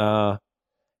then,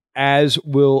 as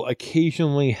will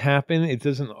occasionally happen, it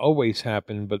doesn't always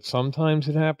happen, but sometimes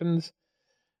it happens.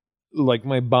 Like,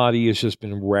 my body has just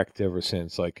been wrecked ever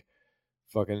since. Like,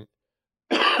 fucking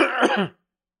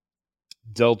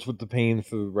dealt with the pain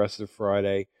for the rest of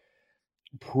Friday.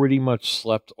 Pretty much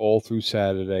slept all through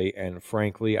Saturday, and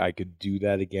frankly, I could do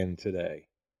that again today.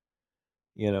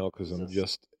 Because I'm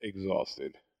just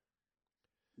exhausted.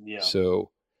 Yeah.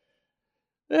 So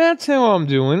that's how I'm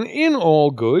doing. In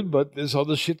all good, but this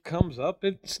other shit comes up.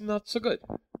 It's not so good.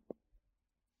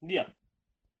 Yeah.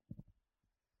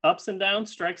 Ups and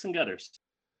downs, strikes and gutters.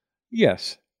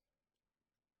 Yes.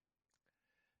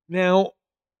 Now,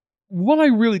 what I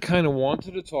really kind of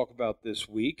wanted to talk about this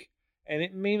week, and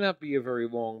it may not be a very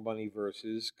long Bunny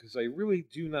Versus, because I really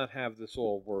do not have this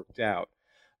all worked out,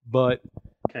 but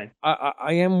okay.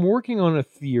 I am working on a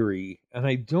theory, and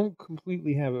I don't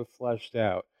completely have it fleshed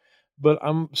out, but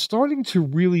I'm starting to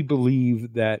really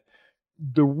believe that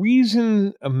the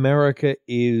reason America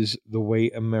is the way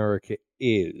America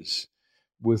is,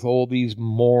 with all these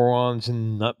morons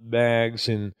and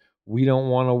nutbags and we don't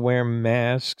want to wear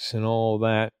masks and all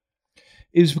that,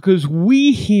 is because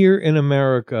we here in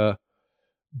America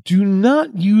do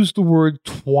not use the word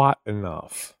twat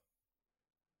enough.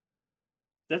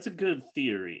 That's a good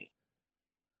theory.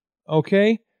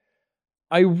 Okay?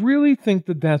 I really think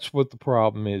that that's what the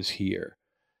problem is here.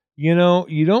 You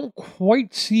don't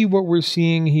quite see what we're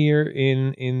seeing here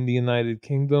in the United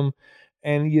Kingdom,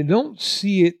 and you don't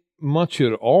see it much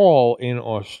at all in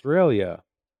Australia.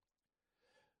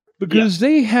 Because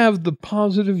they have the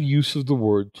positive use of the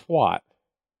word twat.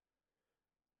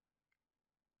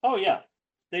 Oh, yeah.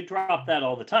 They drop that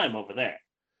all the time over there.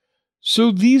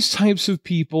 So these types of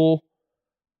people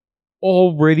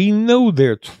already know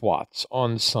they're twats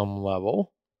on some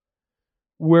level.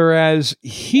 Whereas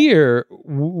here,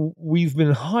 we've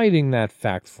been hiding that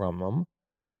fact from them.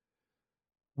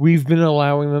 We've been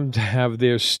allowing them to have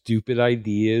their stupid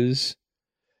ideas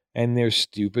and their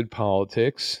stupid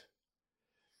politics,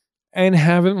 and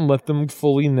haven't let them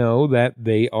fully know that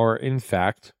they are, in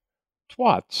fact,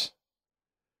 twats.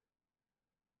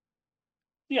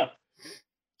 Yeah.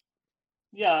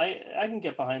 Yeah, I can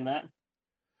get behind that.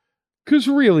 Because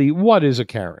really, what is a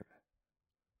Karen?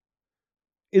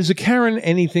 Is a Karen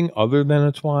anything other than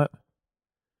a twat?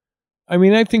 I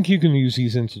mean, I think you can use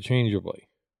these interchangeably.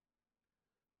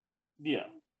 Yeah.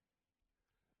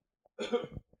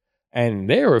 And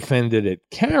they're offended at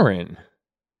Karen.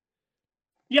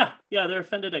 Yeah, they're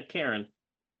offended at Karen.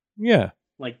 Yeah.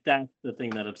 Like, that's the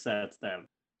thing that upsets them.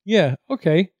 Yeah,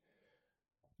 okay.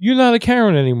 You're not a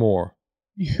Karen anymore.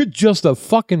 You're just a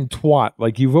fucking twat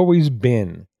like you've always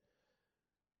been.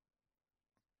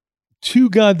 Too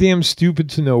goddamn stupid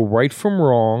to know right from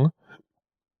wrong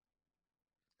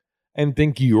and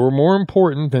think you're more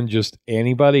important than just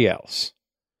anybody else.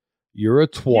 You're a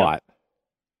twat. Yeah.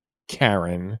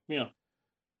 Karen. Yeah.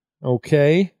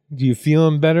 Okay? Do you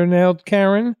feeling better now,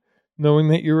 Karen? Knowing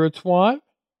that you're a twat?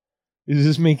 Is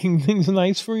this making things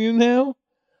nice for you now?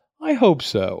 I hope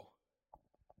so.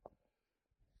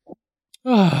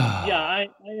 Yeah, I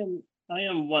am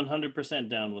 100%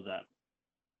 down with that.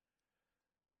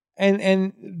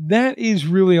 And that is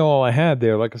really all I had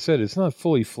there. Like I said, it's not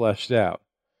fully fleshed out.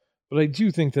 But I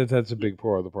do think that that's a big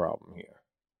part of the problem here.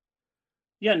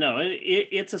 Yeah, no,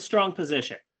 it's a strong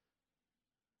position.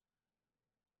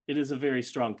 It is a very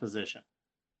strong position.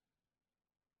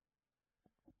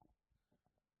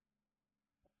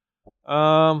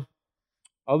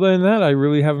 Other than that, I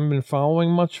really haven't been following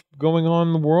much going on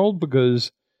in the world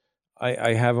because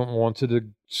I haven't wanted to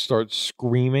start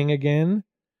screaming again.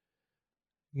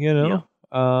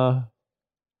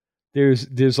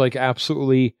 There's like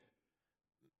absolutely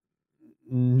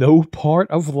no part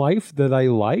of life that I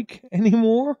like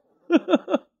anymore.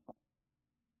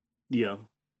 Yeah.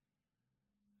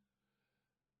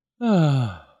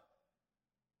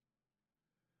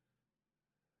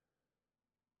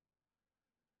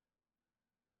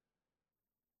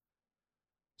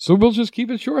 So we'll just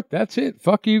keep it short. That's it.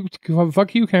 Fuck you,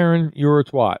 Karen. You're a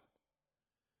twat.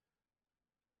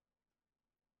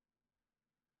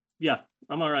 Yeah,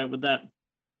 I'm all right with that.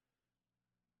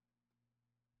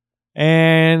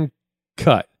 And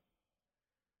cut.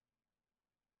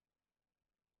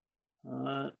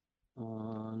 On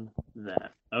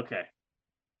that. Okay.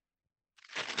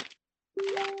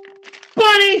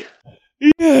 Bunny!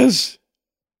 Yes!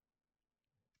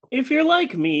 If you're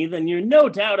like me, then you're no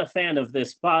doubt a fan of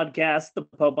this podcast, The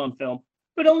Pope on Film,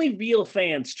 but only real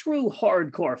fans, true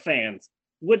hardcore fans,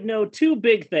 would know two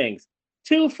big things,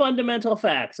 two fundamental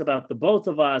facts about the both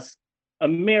of us,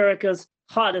 America's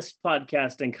hottest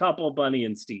podcasting couple, Bunny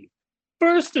and Steve.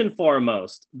 First and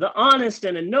foremost, the honest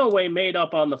and in no way made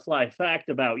up on the fly fact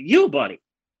about you, Bunny,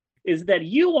 is that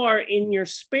you are in your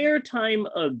spare time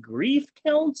a grief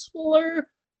counselor,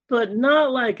 but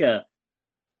not like a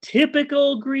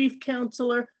typical grief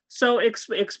counselor. So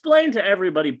explain to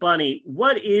everybody, Bunny,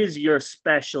 what is your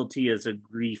specialty as a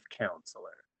grief counselor?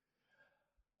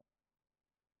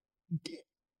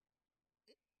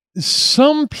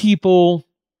 Some people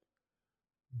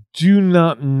do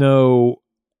not know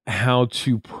how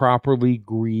to properly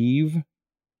grieve.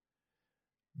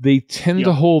 They tend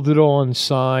to hold it all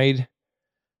inside,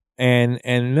 and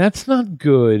that's not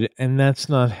good, and that's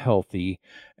not healthy.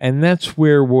 And that's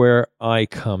where I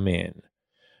come in,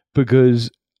 because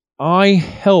I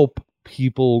help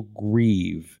people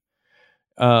grieve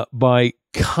by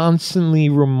constantly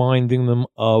reminding them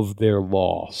of their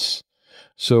loss.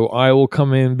 So I will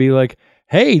come in and be like,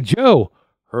 "Hey, Joe,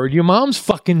 heard your mom's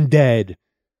fucking dead."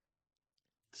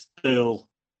 Still.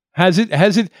 How's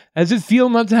it feel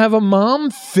not to have a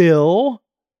mom, Phil?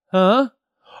 Huh?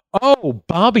 Oh,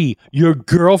 Bobby, your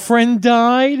girlfriend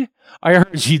died? I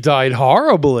heard she died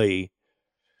horribly.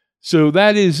 So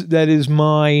that is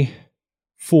my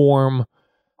form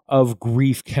of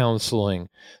grief counseling,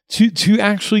 to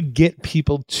actually get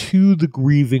people to the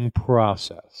grieving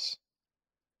process.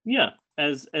 Yeah,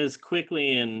 as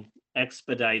quickly and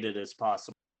expedited as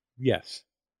possible. Yes.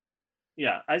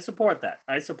 Yeah, I support that.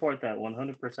 I support that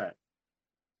 100%.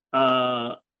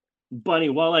 Bunny,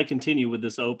 while I continue with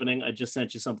this opening, I just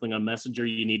sent you something on Messenger.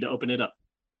 You need to open it up.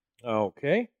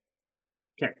 Okay.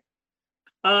 Okay.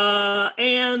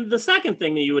 And the second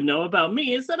thing that you would know about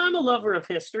me is that I'm a lover of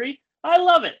history. I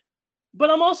love it. But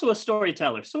I'm also a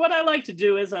storyteller. So what I like to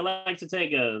do is I like to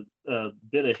take a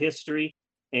bit of history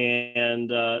and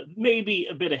maybe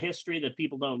a bit of history that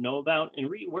people don't know about and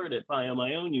reword it via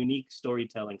my own unique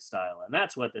storytelling style. And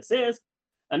that's what this is.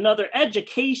 Another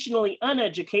educationally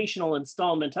uneducational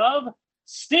installment of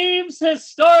Steve's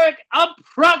Historic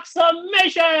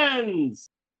Approximations!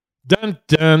 Dun,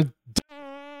 dun,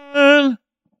 dun!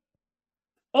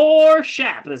 Or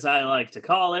SHAP, as I like to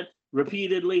call it,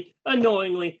 repeatedly,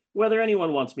 annoyingly, whether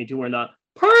anyone wants me to or not.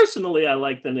 Personally, I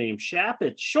like the name SHAP.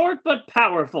 It's short but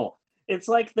powerful. It's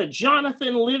like the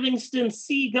Jonathan Livingston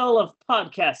Seagull of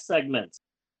podcast segments.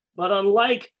 But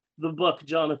unlike the book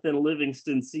Jonathan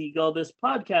Livingston Seagull, this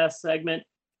podcast segment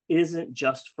isn't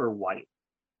just for white.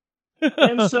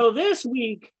 And so this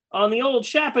week on the old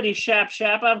Shappity Shap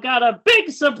Shap, I've got a big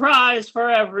surprise for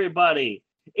everybody.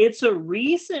 It's a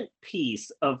recent piece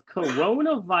of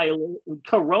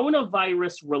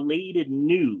coronavirus-related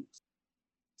news.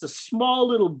 It's a small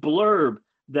little blurb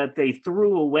that they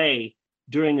threw away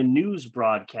during a news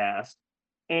broadcast.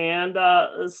 And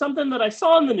something that I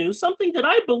saw in the news, something that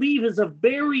I believe is a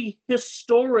very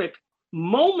historic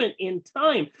moment in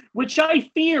time, which I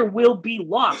fear will be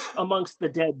lost amongst the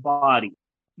dead body.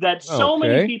 That so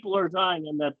many people are dying,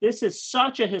 and that this is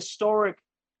such a historic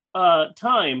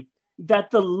time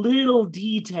that the little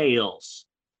details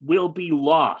will be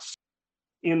lost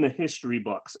in the history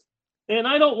books. And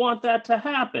I don't want that to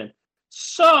happen.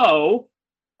 So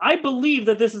I believe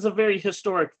that this is a very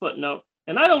historic footnote,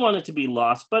 and I don't want it to be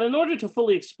lost. But in order to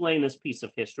fully explain this piece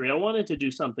of history, I wanted to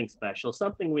do something special,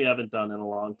 something we haven't done in a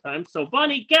long time. So,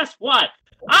 Bunny, guess what?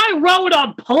 I wrote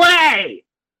a play!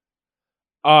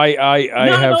 I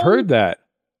have heard that.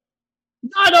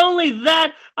 Not only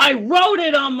that, I wrote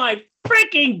it on my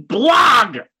freaking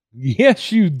blog!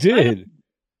 Yes, you did.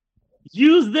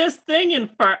 Use this thing in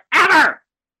forever!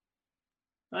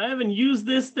 I haven't used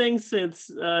this thing since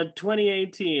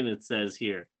 2018, it says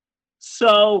here.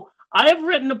 So I have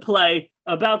written a play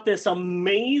about this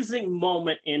amazing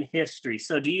moment in history.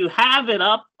 So do you have it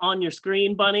up on your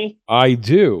screen, Bunny? I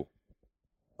do.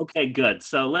 Okay, good.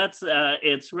 So let's,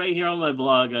 it's right here on my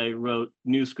blog. I wrote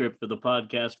new script for the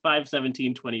podcast,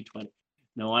 5/17/2020.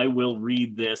 Now I will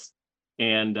read this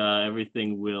and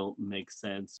everything will make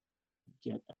sense.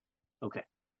 Okay.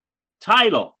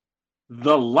 Title,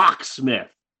 The Locksmith.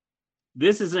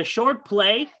 This is a short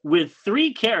play with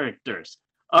 3 characters.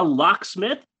 A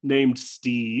locksmith named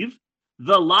Steve,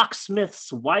 the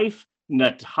locksmith's wife,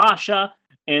 Natasha,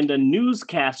 and a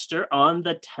newscaster on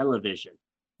the television.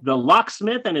 The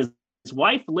locksmith and his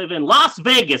wife live in Las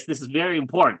Vegas. This is very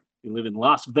important. They live in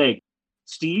Las Vegas.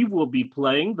 Steve will be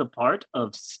playing the part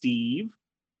of Steve.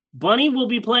 Bunny will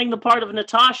be playing the part of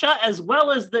Natasha, as well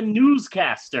as the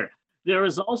newscaster. There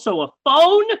is also a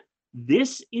phone.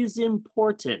 This is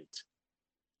important.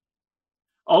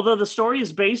 Although the story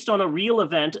is based on a real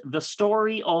event, the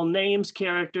story, all names,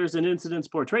 characters, and incidents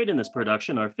portrayed in this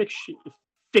production are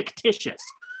fictitious.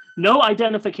 No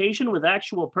identification with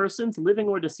actual persons, living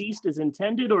or deceased, is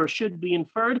intended or should be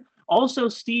inferred. Also,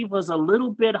 Steve was a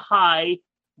little bit high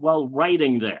while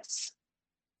writing this.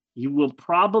 You will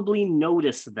probably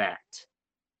notice that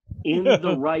in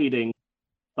the writing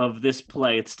of this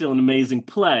play. It's still an amazing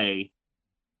play.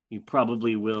 You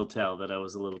probably will tell that I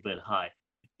was a little bit high.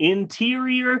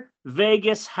 Interior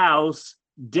Vegas house,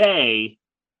 day.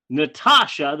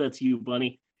 Natasha, that's you,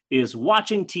 Bunny, is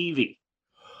watching TV.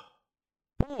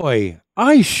 Boy,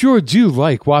 I sure do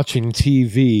like watching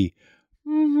TV.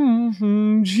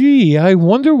 Gee, I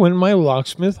wonder when my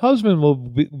locksmith husband will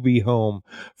be home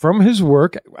from his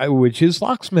work, which is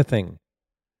locksmithing.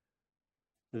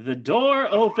 The door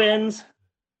opens.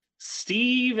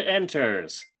 Steve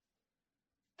enters.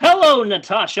 Hello,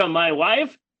 Natasha, my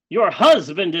wife. Your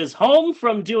husband is home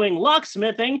from doing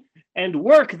locksmithing and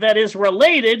work that is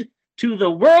related to the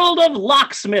world of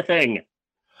locksmithing.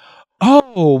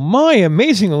 Oh, my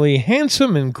amazingly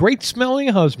handsome and great-smelling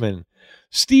husband.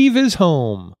 Steve is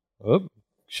home. Oh,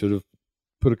 should have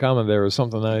put a comment there or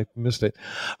something. I missed it.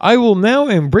 I will now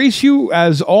embrace you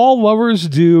as all lovers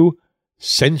do,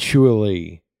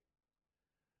 sensually.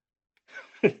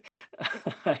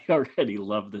 I already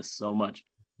love this so much.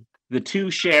 The two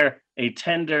share a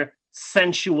tender,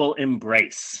 sensual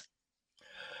embrace.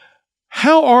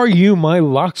 How are you, my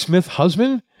locksmith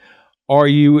husband? Are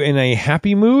you in a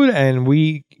happy mood and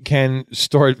we can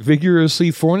start vigorously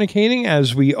fornicating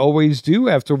as we always do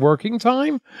after working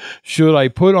time? Should I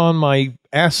put on my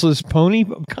assless pony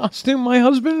costume, my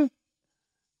husband?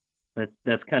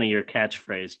 That's kind of your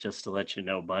catchphrase, just to let you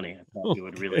know, Bunny. I thought you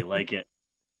would really like it.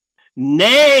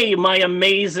 Nay, my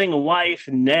amazing wife,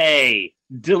 nay.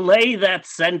 Delay that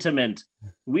sentiment.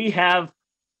 We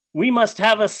must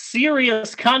have a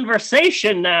serious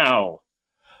conversation now.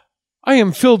 I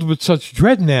am filled with such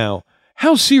dread now.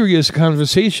 How serious a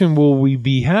conversation will we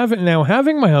be having,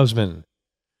 my husband?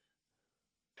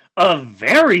 A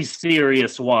very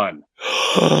serious one.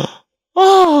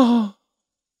 Oh!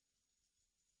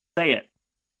 Say it.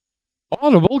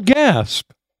 Audible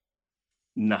gasp.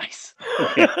 Nice.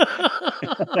 Okay.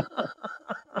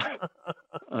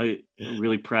 I'm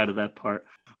really proud of that part.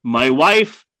 My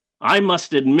wife, I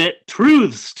must admit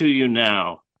truths to you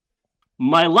now.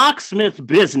 My locksmith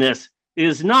business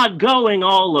is not going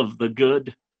all of the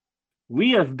good.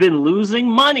 We have been losing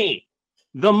money.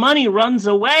 The money runs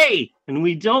away, and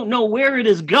we don't know where it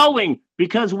is going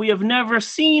because we have never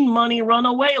seen money run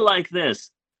away like this.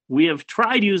 We have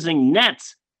tried using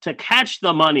nets to catch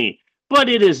the money, but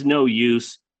it is no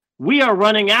use. We are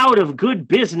running out of good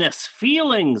business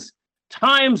feelings.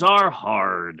 Times are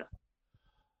hard.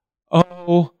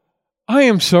 Oh, I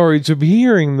am sorry to be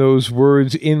hearing those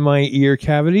words in my ear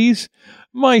cavities,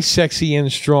 my sexy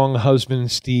and strong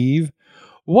husband, Steve.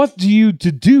 What do you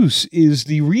deduce is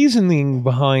the reasoning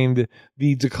behind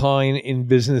the decline in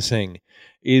businessing?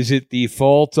 Is it the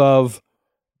fault of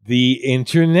the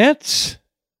internets?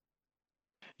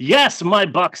 Yes, my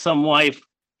buxom wife,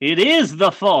 it is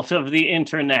the fault of the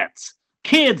internets.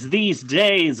 Kids these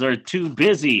days are too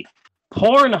busy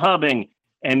pornhubbing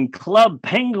and club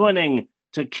penguining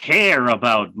to care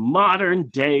about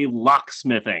modern-day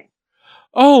locksmithing.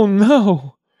 Oh,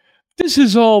 no. This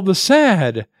is all the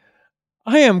sad.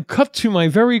 I am cut to my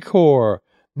very core.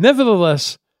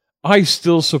 Nevertheless, I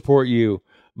still support you,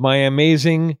 my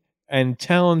amazing and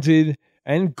talented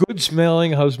and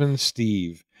good-smelling husband,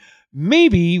 Steve.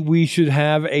 Maybe we should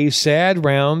have a sad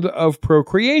round of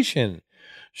procreation.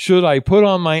 Should I put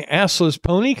on my assless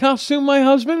pony costume, my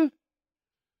husband?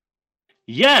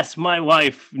 Yes, my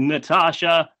wife,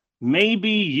 Natasha,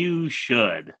 maybe you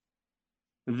should.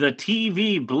 The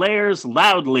TV blares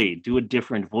loudly. Do a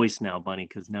different voice now, Bunny,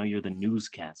 because now you're the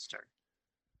newscaster.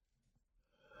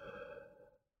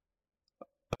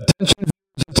 Attention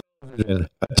viewers of television.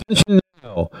 Attention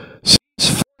now.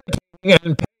 Cease fornicating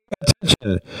and pay attention.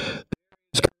 There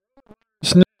is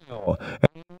coronavirus now,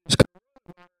 and there is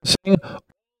coronavirusing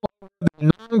all over the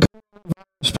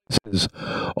non-coronavirus places.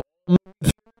 All movie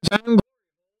theaters and glory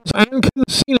holes and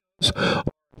casinos are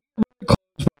hereby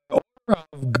closed by order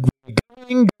of the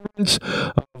governing governments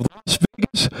of Las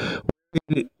Vegas,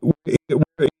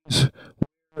 where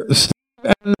Steve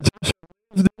and Natasha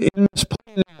live in this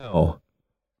play now.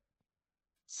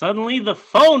 Suddenly the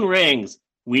phone rings.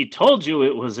 We told you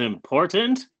it was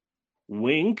important.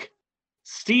 Wink.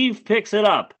 Steve picks it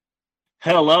up.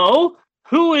 Hello?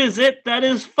 Who is it that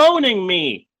is phoning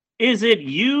me? Is it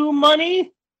you,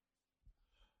 Money?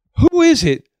 Who is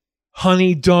it,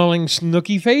 honey, darling,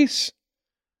 snooky face?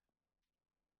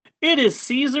 It is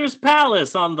Caesar's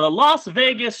Palace on the Las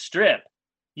Vegas Strip.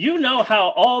 You know how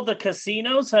all the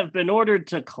casinos have been ordered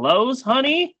to close,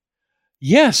 honey?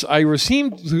 Yes, I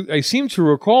seem to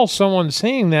recall someone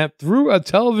saying that through a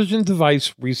television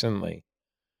device recently.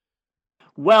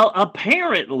 Well,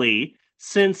 apparently,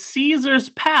 since Caesar's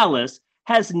Palace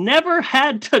has never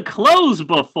had to close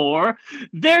before,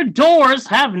 their doors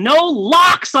have no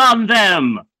locks on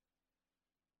them.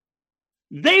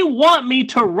 They want me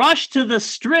to rush to the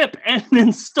Strip and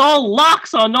install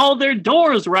locks on all their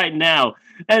doors right now,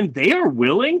 and they are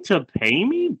willing to pay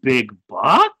me big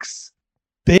bucks?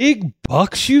 Big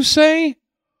bucks, you say?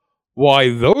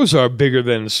 Why, those are bigger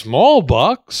than small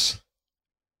bucks.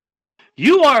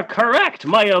 You are correct,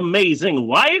 my amazing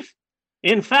wife.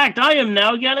 In fact, I am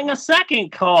now getting a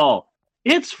second call.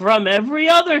 It's from every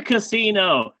other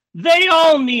casino. They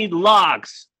all need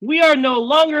locks. We are no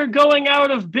longer going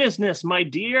out of business, my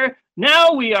dear.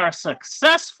 Now we are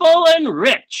successful and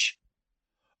rich.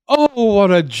 Oh,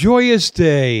 what a joyous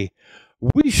day.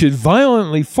 We should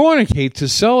violently fornicate to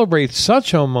celebrate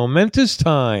such a momentous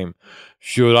time.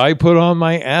 Should I put on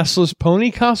my assless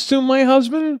pony costume, my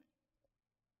husband?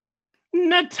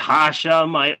 Natasha,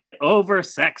 my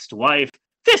oversexed wife,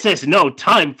 this is no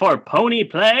time for pony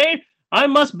play. I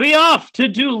must be off to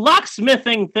do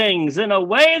locksmithing things in a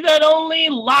way that only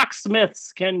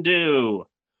locksmiths can do.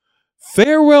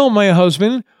 Farewell, my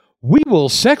husband. We will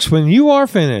sex when you are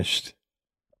finished.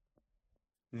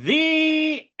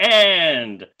 The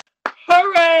end.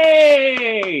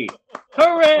 Hooray!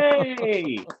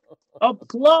 Hooray!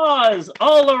 Applause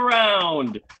all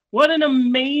around. What an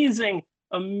amazing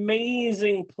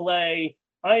play.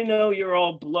 I know you're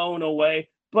all blown away,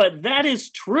 but that is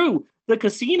true. The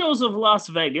casinos of Las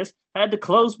Vegas had to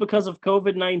close because of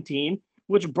COVID-19,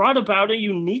 which brought about a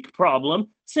unique problem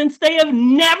since they have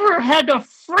never had to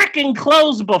frickin'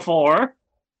 close before.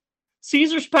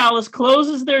 Caesar's Palace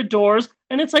closes their doors,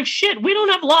 and it's like, shit, we don't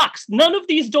have locks. None of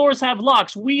these doors have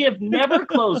locks. We have never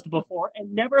closed before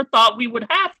and never thought we would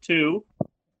have to.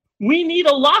 We need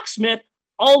a locksmith.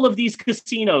 All of these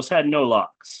casinos had no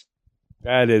locks.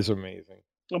 That is amazing.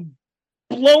 I'm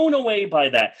blown away by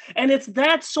that. And it's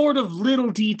that sort of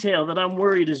little detail that I'm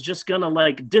worried is just going to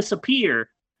like disappear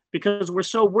because we're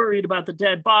so worried about the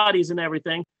dead bodies and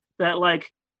everything that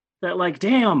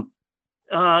damn,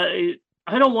 I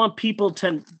don't want people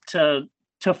to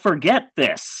forget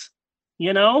this,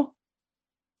 you know?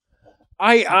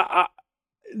 I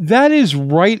that is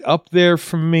right up there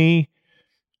for me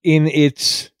in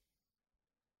its,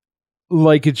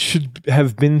 like, it should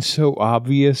have been so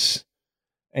obvious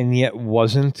and yet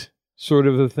wasn't sort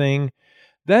of a thing.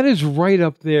 That is right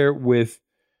up there with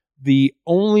the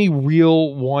only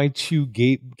real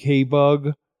Y2K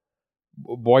bug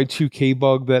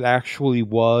that actually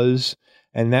was,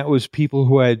 and that was people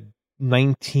who had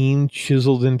 19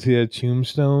 chiseled into their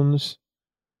tombstones.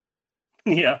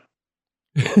 Yeah.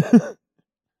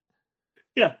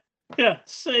 Yeah.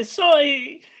 So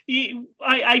I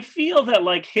feel that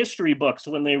like history books,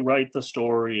 when they write the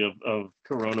story of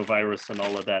coronavirus and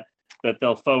all of that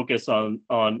they'll focus on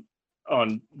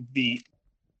the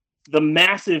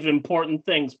massive important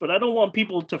things, but I don't want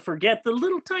people to forget the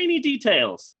little tiny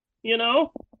details, you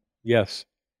know? Yes.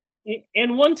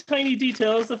 And one tiny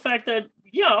detail is the fact that,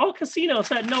 yeah, all casinos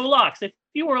had no locks. If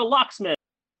you were a locksmith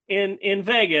in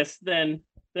Vegas, then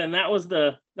that was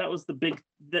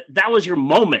your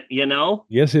moment, you know?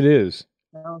 Yes, it is.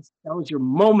 That was your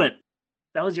moment.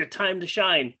 That was your time to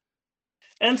shine.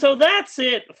 And so that's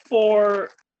it for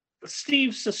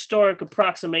Steve's historic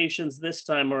approximations this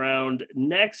time around.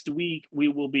 Next week we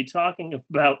will be talking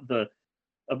about the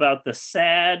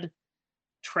sad,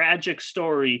 tragic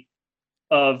story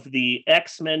of the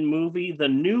X-Men movie, The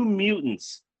New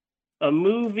Mutants, a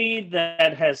movie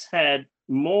that has had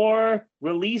more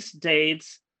release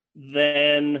dates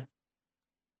than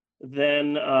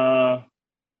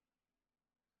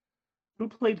who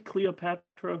played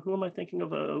Cleopatra? Who am I thinking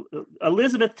of?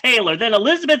 Elizabeth Taylor. Then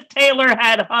Elizabeth Taylor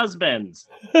had husbands.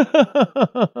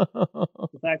 The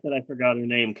fact that I forgot her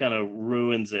name kind of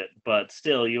ruins it, but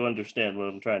still, you understand what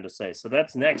I'm trying to say. So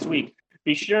that's next week.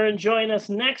 Be sure and join us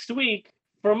next week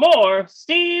for more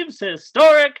Steve's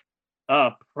Historic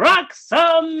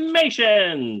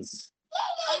Approximations.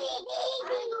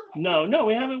 No,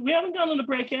 we haven't gone on a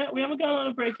break yet.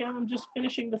 I'm just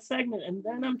finishing the segment, and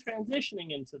then I'm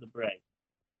transitioning into the break.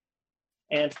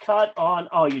 And cut on.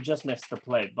 Oh, you just missed the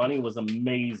play. Bunny was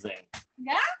amazing.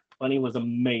 Yeah? Bunny was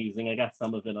amazing. I got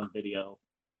some of it on video.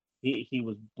 He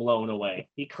was blown away.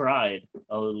 He cried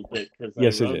a little bit because I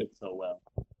wrote it so well.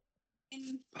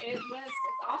 It was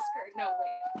Oscar. No,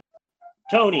 wait.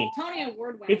 Tony. Tony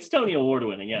Award winning. It's Tony Award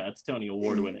winning. Yeah, it's Tony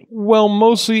Award winning. Well,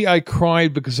 mostly I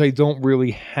cried because I don't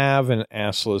really have an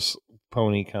assless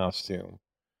pony costume.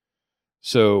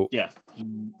 So yeah,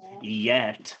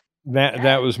 yet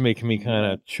that was making me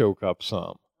kind of choke up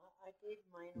some. I gave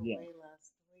mine away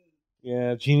last week.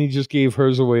 Yeah, Jeannie just gave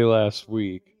hers away last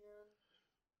week.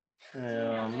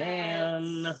 Oh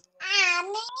man!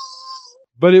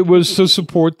 But it was to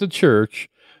support the church,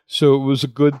 so it was a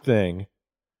good thing.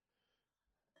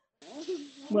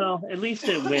 Well, at least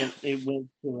it went. It went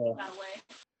to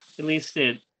at least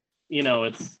it,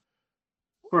 it's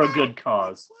for a good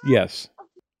cause. Yes.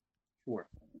 Sure.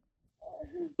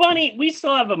 Bunny, we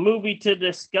still have a movie to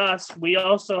discuss. We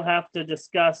also have to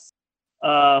discuss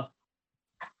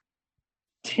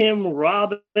Tim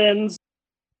Robbins,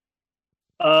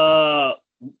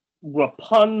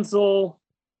 Rapunzel,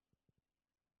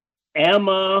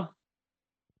 Emma,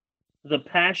 The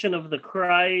Passion of the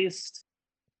Christ,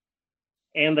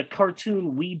 and the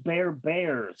cartoon We Bare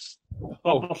Bears.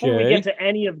 But before we get to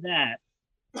any of that,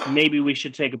 maybe we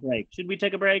should take a break. Should we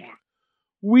take a break?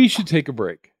 We should take a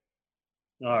break.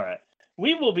 All right.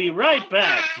 We will be right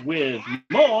back with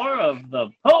more of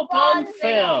the Pope on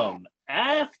Film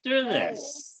after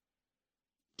this.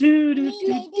 Do do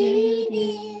do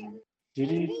do do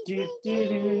do do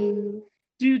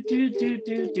do do do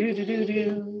do do do do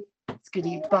do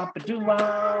skitty bop a doo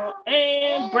wow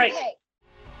and break.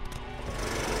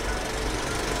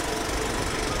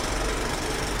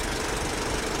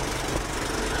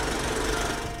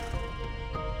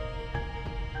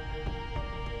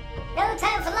 No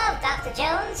time for love, Dr.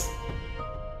 Jones.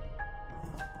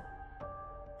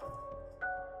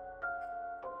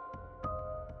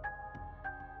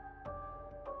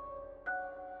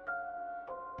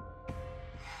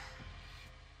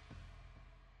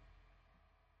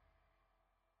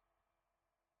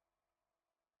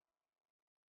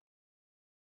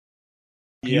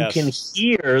 You can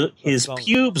hear his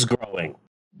pubes growing.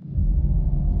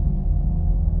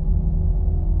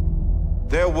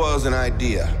 There was an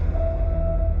idea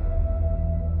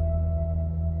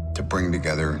to bring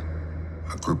together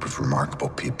a group of remarkable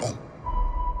people.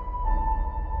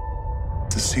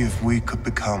 To see if we could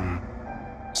become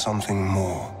something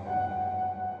more.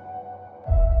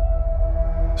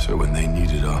 So when they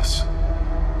needed us,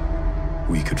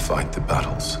 we could fight the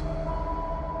battles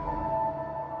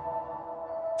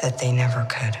that they never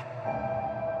could.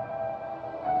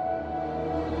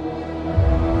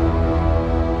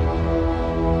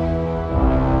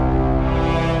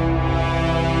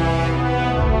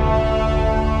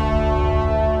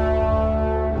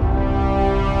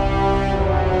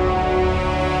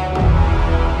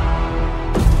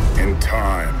 In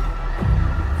time,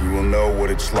 you will know what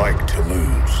it's like to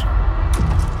lose.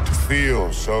 To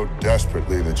feel so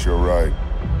desperately that you're right,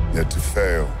 yet to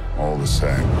fail all the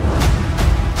same.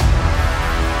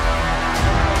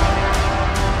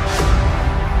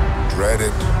 Dread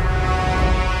it.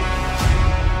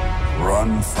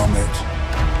 Run from it.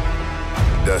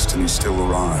 Destiny still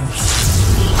arrives.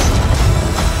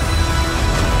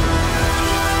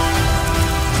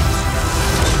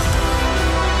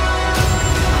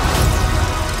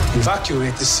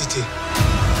 Evacuate the city.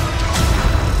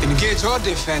 Engage all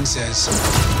defenses.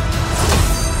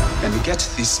 And get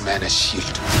this man a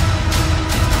shield.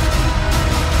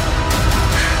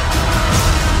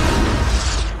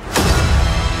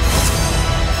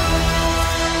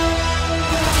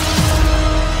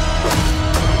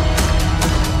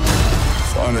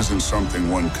 Fun isn't something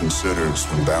one considers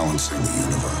when balancing the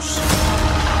universe.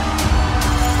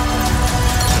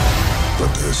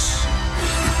 But this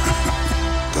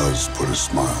does put a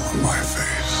smile on my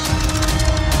face.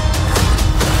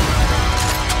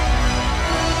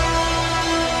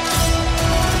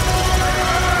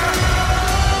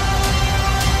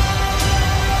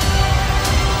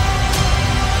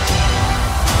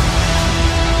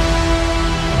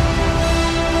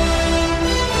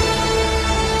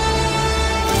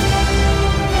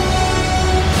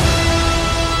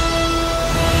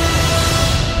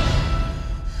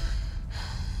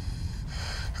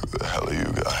 Who the hell are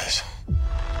you guys?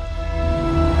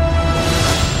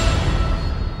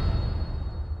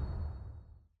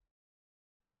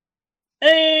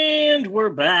 And we're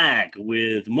back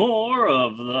with more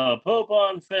of the Pope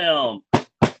on Film.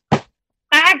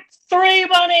 Act 3,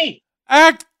 Bunny!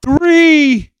 Act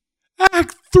 3!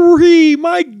 Act 3!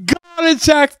 My God, it's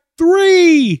Act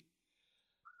 3!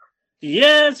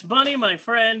 Yes, Bunny, my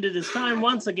friend, it is time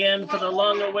once again for the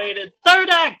long-awaited third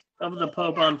act of the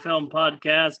Pope on Film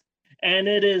podcast. And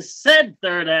it is said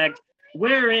third act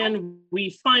wherein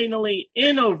we finally,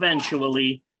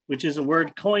 eventually, which is a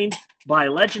word coined by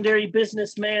legendary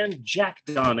businessman Jack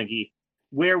Donaghy,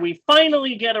 where we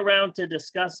finally get around to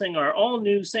discussing our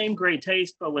all-new, same great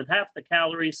taste, but with half the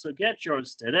calories, so get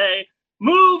yours today,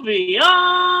 Movie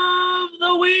of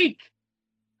the Week!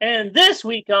 And this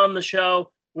week on the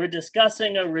show, we're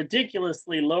discussing a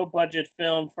ridiculously low-budget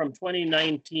film from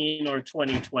 2019 or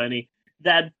 2020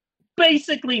 that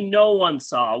basically no one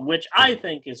saw, which I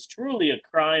think is truly a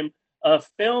crime, a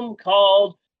film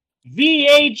called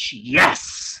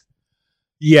Vhyes.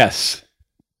 Yes.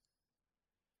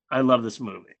 I love this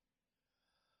movie.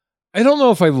 I don't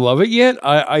know if I love it yet.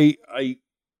 I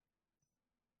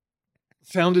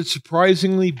found it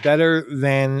surprisingly better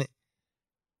than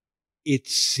it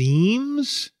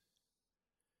seems,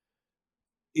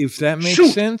 if that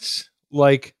makes sense.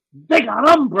 Like, they got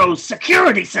Umbro's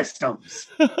security systems.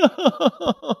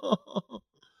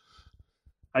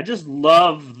 I just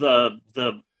love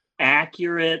the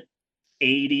accurate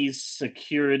 80s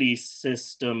security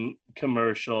system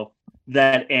commercial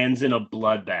that ends in a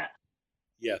bloodbath.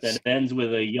 Yes. That ends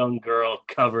with a young girl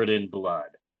covered in blood.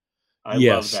 I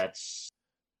love that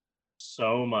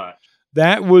so much.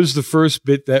 That was the first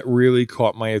bit that really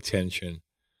caught my attention.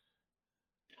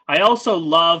 I also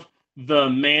love the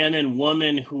man and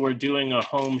woman who are doing a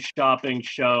home shopping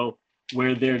show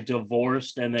where they're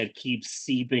divorced and that keeps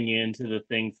seeping into the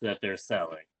things that they're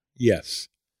selling. Yes.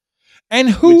 And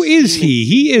who is he?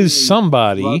 He is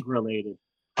somebody. Drug-related.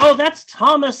 Oh, that's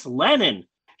Thomas Lennon.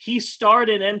 He starred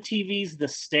in MTV's The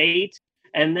State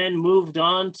and then moved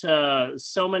on to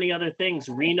so many other things.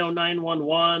 Reno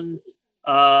 911,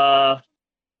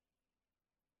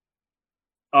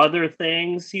 other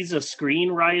things. He's a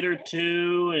screenwriter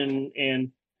too,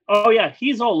 and oh yeah,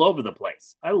 he's all over the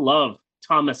place. I love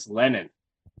Thomas Lennon.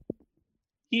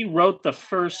 He wrote the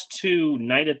first two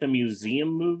Night at the Museum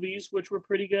movies, which were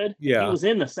pretty good. Yeah. He was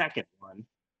in the second one.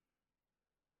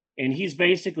 And he's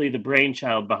basically the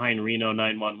brainchild behind Reno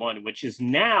 911, which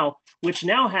now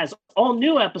has all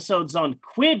new episodes on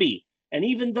Quibi. And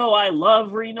even though I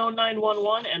love Reno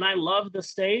 911 and I love The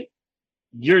State,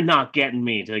 you're not getting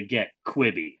me to get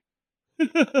Quibi.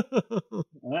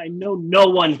 I know no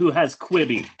one who has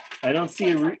Quibi. I don't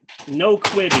see no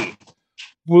Quibi.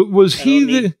 Was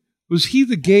he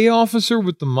the gay officer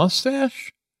with the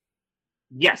mustache?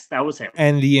 Yes, that was him.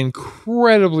 And the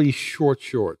incredibly short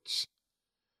shorts.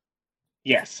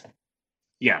 Yes.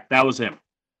 Yeah, that was him.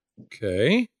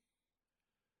 Okay.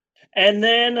 And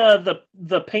then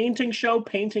the painting show,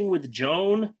 Painting with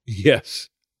Joan. Yes.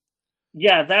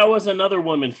 Yeah, that was another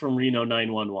woman from Reno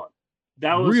 911.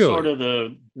 That was sort of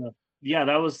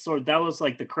that was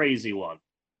like the crazy one.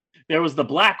 There was the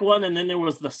black one, and then there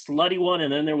was the slutty one,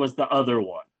 and then there was the other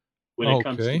one. When it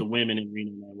comes to the women in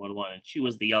Reno 911, and she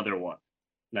was the other one,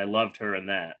 and I loved her in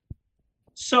that.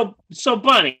 So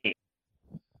Bunny.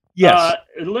 Yes.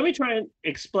 Let me try and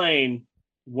explain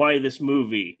why this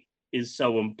movie is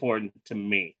so important to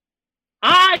me.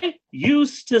 I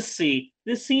used to see,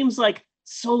 this seems like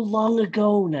so long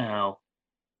ago now,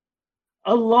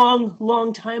 a long,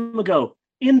 long time ago,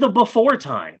 in the before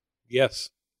time. Yes.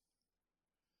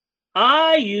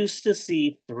 I used to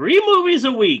see 3 movies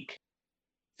a week.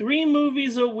 3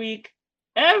 movies a week,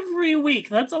 every week.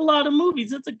 That's a lot of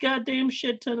movies. That's a goddamn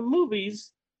shit ton of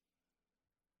movies.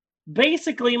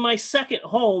 Basically, my second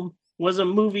home was a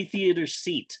movie theater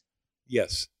seat.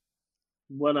 Yes.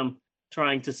 What I'm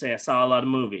trying to say, I saw a lot of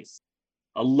movies.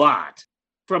 A lot.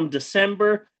 From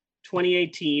December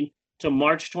 2018 to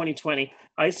March 2020,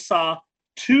 I saw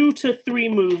 2 to 3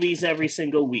 movies every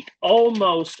single week.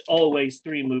 Almost always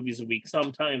 3 movies a week.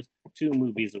 Sometimes 2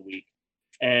 movies a week.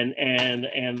 And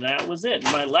that was it.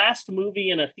 My last movie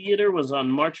in a theater was on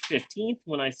March 15th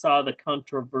when I saw the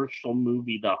controversial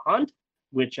movie The Hunt,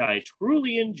 which I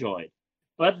truly enjoyed.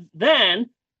 But then,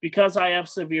 because I have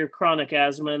severe chronic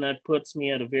asthma and that puts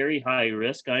me at a very high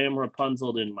risk, I am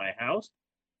Rapunzel in my house.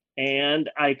 And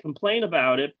I complain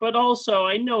about it, but also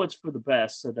I know it's for the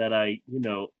best so that I,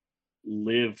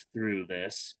 live through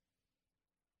this.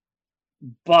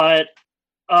 But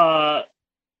I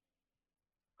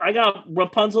got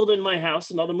Rapunzel in my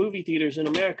house and all the movie theaters in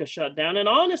America shut down. And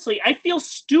honestly, I feel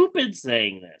stupid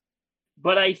saying this,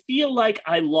 but I feel like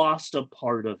I lost a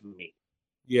part of me.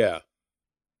 Yeah.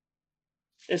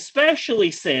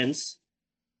 Especially since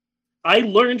I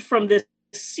learned from this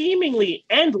seemingly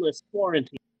endless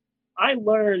quarantine. I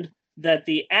learned that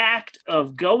the act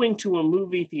of going to a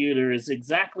movie theater is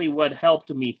exactly what helped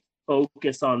me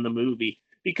focus on the movie.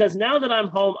 Because now that I'm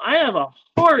home, I have a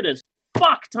hard as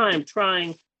fuck time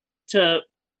trying to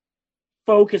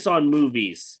focus on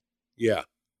movies. Yeah.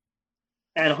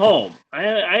 at home.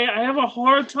 I have a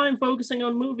hard time focusing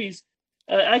on movies.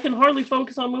 I can hardly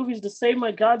focus on movies to save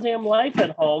my goddamn life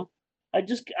at home.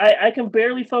 I can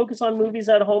barely focus on movies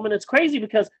at home, and it's crazy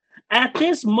because at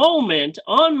this moment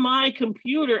on my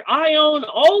computer, I own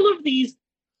all of these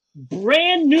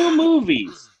brand new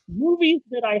movies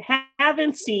that I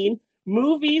haven't seen,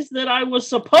 movies that I was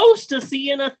supposed to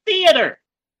see in a theater.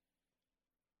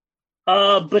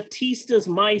 Batista's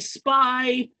My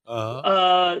Spy,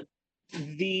 the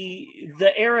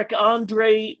Eric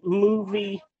Andre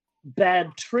movie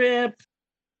Bad Trip,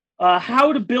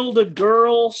 How to Build a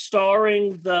Girl,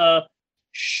 starring the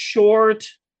short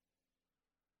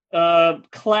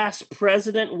class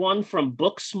president one from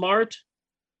Booksmart.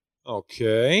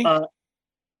 Okay.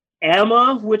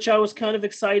 Emma, which I was kind of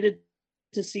excited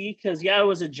to see because it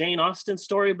was a Jane Austen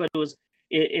story, but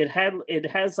it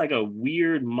has like a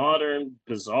weird, modern,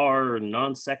 bizarre,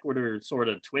 non sequitur sort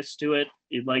of twist to it.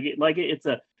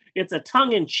 It's a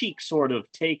tongue in cheek sort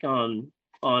of take on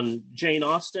Jane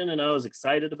Austen, and I was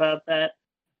excited about that.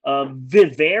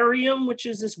 Vivarium, which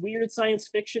is this weird science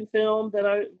fiction film that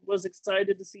I was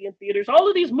excited to see in theaters. All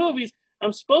of these movies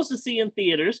I'm supposed to see in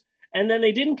theaters, and then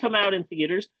they didn't come out in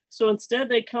theaters. So instead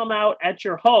they come out at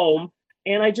your home,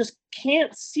 and I just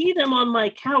can't see them on my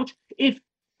couch. It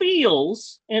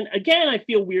feels, and again, I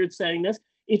feel weird saying this,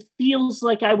 it feels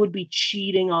like I would be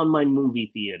cheating on my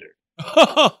movie theater.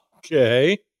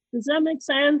 Okay. Does that make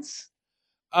sense?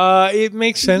 It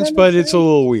makes sense, but it's a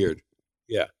little weird.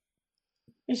 Yeah.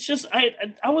 It's just,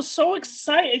 I was so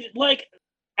excited. Like,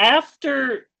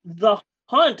 after The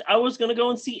Hunt, I was going to go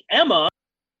and see Emma,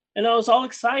 and I was all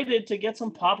excited to get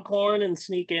some popcorn and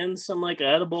sneak in some, like,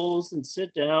 edibles and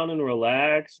sit down and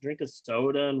relax, drink a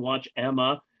soda and watch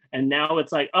Emma. And now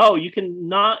it's like, oh, you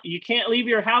can't leave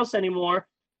your house anymore,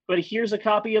 but here's a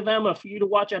copy of Emma for you to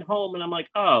watch at home. And I'm like,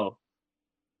 oh,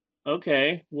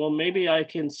 okay, well, maybe I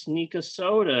can sneak a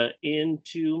soda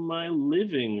into my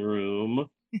living room.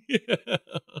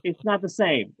 It's not the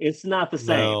same. It's not the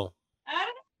same. No. I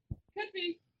don't know. Could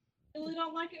be. I really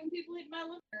don't like it when people eat in my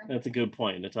living room. That's a good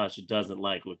point. Natasha doesn't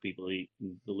like when people eat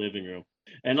in the living room.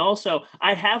 And also,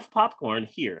 I have popcorn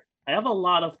here. I have a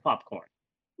lot of popcorn.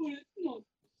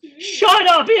 Shut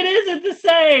up! It isn't the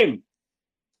same.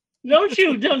 Don't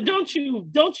you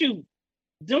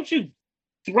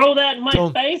throw that in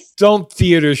my face? Don't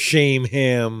theater shame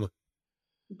him.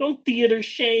 Don't theater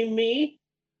shame me.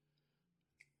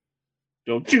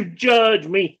 Don't you judge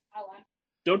me.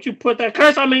 Don't you put that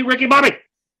curse on me, Ricky Bobby.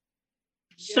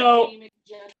 So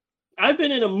I've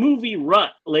been in a movie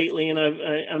rut lately, and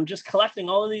I'm just collecting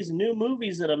all of these new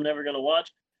movies that I'm never going to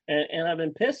watch, and I've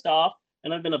been pissed off,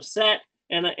 and I've been upset,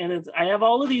 and I have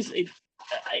all of these, and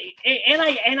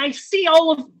I see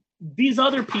all of these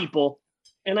other people,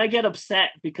 and I get upset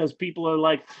because people are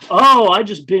like, oh, I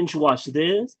just binge watched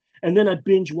this, and then I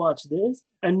binge watched this,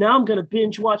 and now I'm going to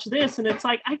binge watch this, and it's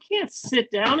like, I can't sit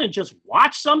down and just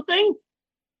watch something.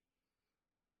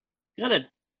 Gotta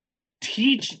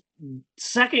teach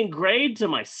second grade to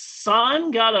my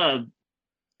son. Gotta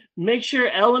make sure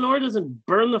Eleanor doesn't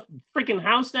burn the freaking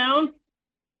house down.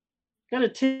 Gotta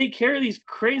take care of these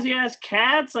crazy ass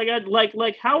cats. I got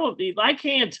like how I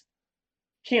can't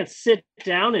sit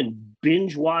down and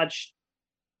binge watch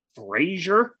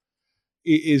Frasier.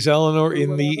 Is Eleanor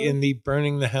in the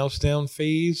burning the house down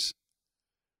phase?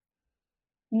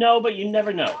 No, but you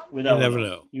never know with Eleanor. Never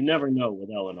know. You never know with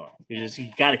Eleanor. You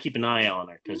got to keep an eye on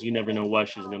her because you never know what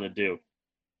she's going to do.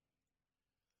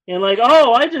 And like,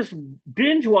 oh, I just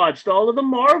binge watched all of the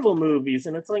Marvel movies.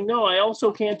 And it's like, no, I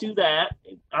also can't do that.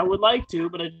 I would like to,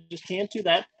 but I just can't do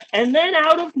that. And then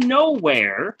out of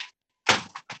nowhere,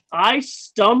 I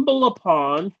stumble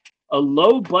upon a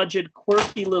low-budget,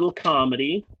 quirky little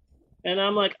comedy. And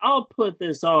I'm like, I'll put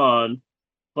this on,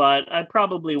 but I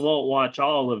probably won't watch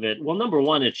all of it. Well, number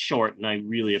one, it's short, and I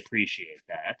really appreciate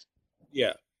that.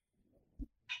 Yeah.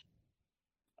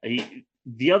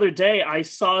 The other day, I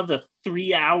saw the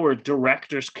 3-hour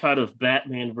director's cut of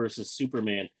Batman versus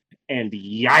Superman, and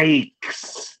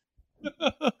yikes.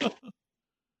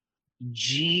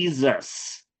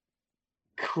 Jesus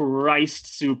Christ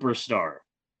superstar.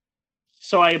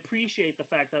 So I appreciate the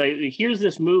fact that here's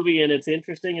this movie, and it's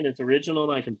interesting, and it's original,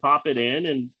 and I can pop it in,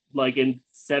 and like in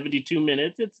 72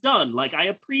 minutes, it's done. Like, I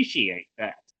appreciate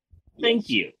that. Thank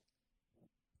you.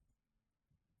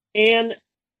 And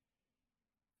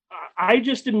I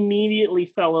just immediately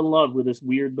fell in love with this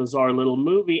weird, bizarre little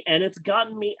movie, and it's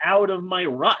gotten me out of my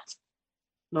rut.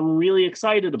 And I'm really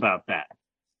excited about that.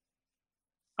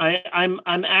 I'm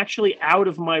actually out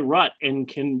of my rut and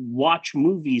can watch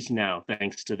movies now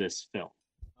thanks to this film.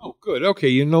 Oh, good. Okay,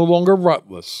 you're no longer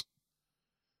rutless.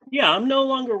 Yeah, I'm no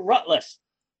longer rutless,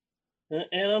 and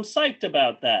I'm psyched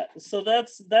about that. So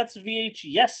that's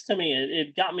VHS to me.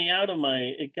 It got me out of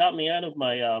my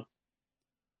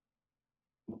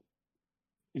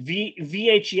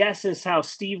VHS is how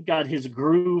Steve got his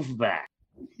groove back,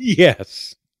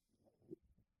 Yes.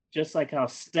 just like how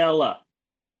Stella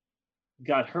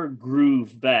got her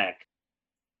groove back.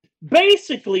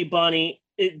 Basically, Bunny,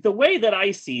 the way that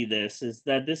I see this is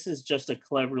that this is just a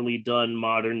cleverly done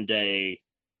modern day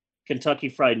Kentucky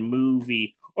Fried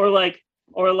movie, or like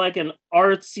an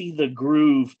artsy The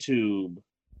Groove tube,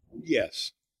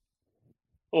 Yes.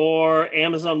 or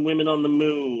Amazon Women on the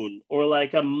Moon, or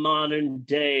like a modern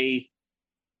day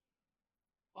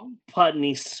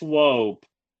Putney Swope,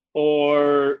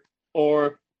 or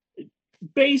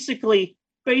basically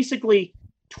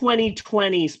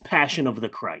 2020's Passion of the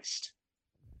Christ.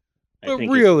 But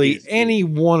really, any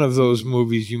one of those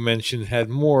movies you mentioned had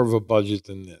more of a budget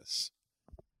than this.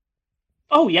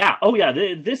 Oh yeah.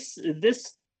 This,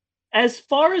 as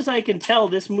far as I can tell,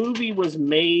 this movie was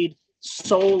made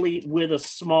solely with a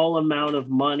small amount of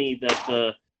money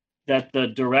that the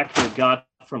director got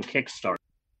from Kickstarter.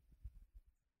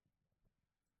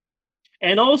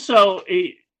 And also,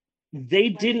 they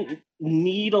didn't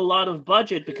need a lot of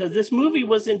budget because this movie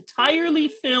was entirely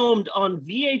filmed on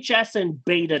VHS and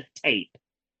beta tape.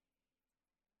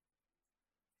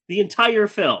 The entire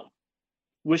film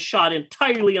was shot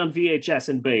entirely on VHS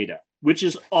and beta, which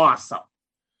is awesome.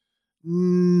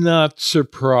 Not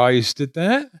surprised at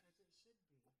that.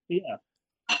 Yeah.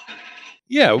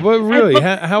 Yeah, but really,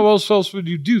 how else would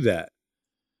you do that?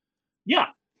 Yeah.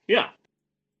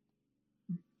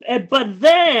 But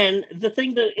then the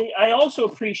thing that I also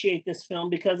appreciate this film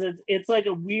because it's like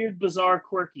a weird, bizarre,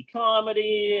 quirky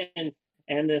comedy,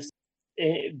 and this,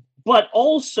 but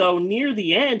also near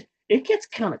the end it gets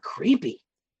kind of creepy.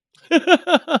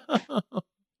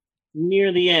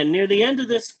 Near the end of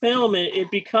this film,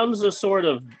 it becomes a sort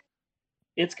of,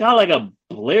 it's got like a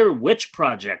Blair Witch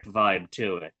Project vibe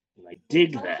to it, and I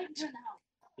dig that.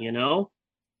 You know.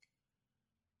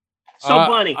 So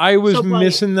Bunny, I was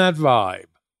missing that vibe.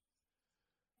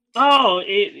 Oh,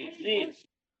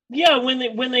 yeah.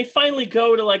 When they finally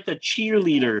go to like the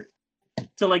cheerleader,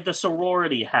 to like the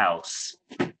sorority house.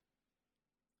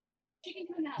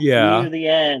 Yeah. Near the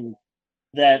end,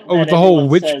 that the whole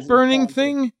witch burning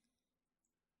thing.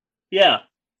 Yeah.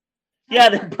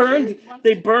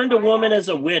 They burned a woman as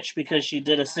a witch because she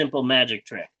did a simple magic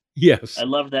trick. Yes. I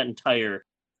love that entire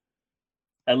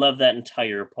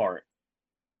part.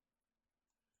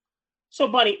 So,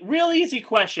 Bunny, real easy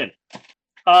question.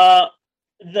 The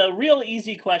real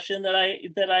easy question that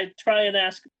I try and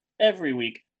ask every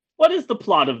week. What is the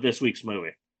plot of this week's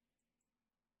movie?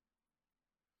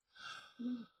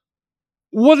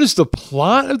 What is the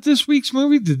plot of this week's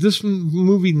movie? Did this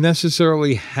movie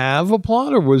necessarily have a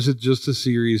plot, or was it just a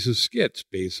series of skits,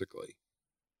 basically?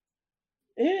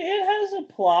 It has a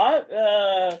plot.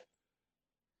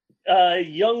 A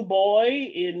young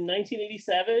boy in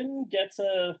 1987 gets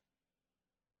a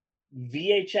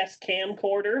VHS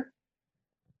camcorder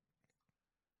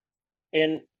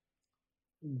and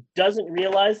doesn't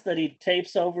realize that he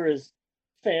tapes over his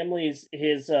parents'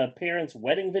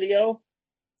 wedding video.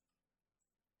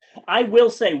 I will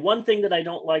say one thing that I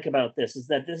don't like about this is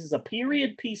that this is a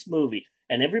period piece movie,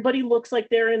 and everybody looks like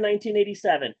they're in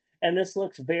 1987, and this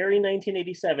looks very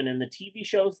 1987. And the TV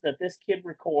shows that this kid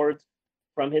records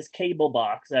from his cable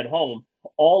box at home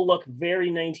all look very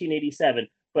 1987.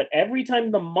 But every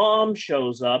time the mom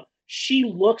shows up, she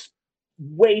looks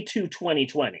way too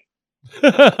 2020.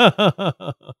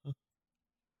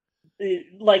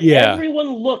 Like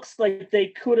everyone looks like they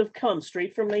could have come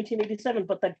straight from 1987,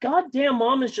 but the goddamn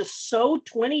mom is just so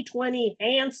 2020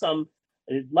 handsome,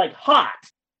 like hot.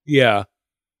 Yeah.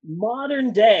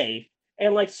 Modern day.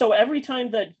 And like, so every time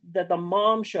that the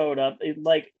mom showed up,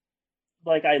 like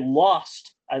I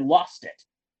lost it.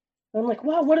 I'm like,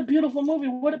 wow, what a beautiful movie.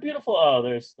 What a beautiful, oh,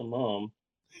 there's the mom.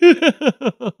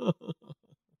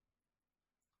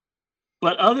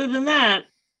 But other than that,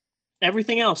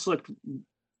 everything else looked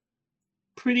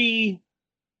pretty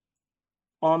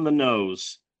on the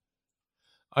nose.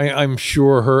 I'm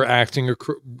sure her acting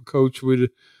coach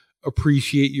would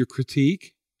appreciate your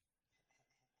critique.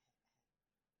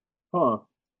 Huh.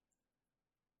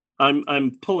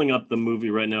 I'm pulling up the movie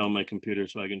right now on my computer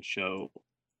so I can show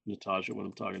Natasha what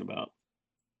I'm talking about.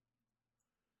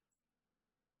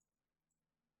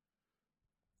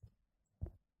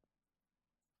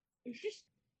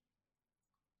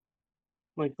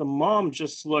 Like the mom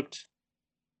just looked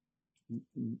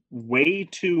way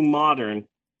too modern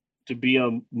to be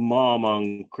a mom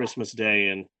on Christmas Day,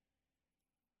 and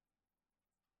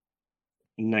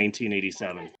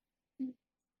 1987.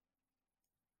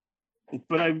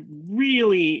 But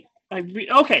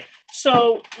okay.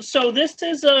 So this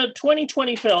is a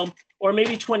 2020 film, or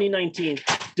maybe 2019,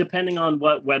 depending on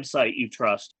what website you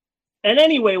trust. And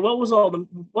anyway, what with all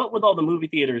the movie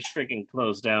theaters freaking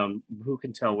closed down? Who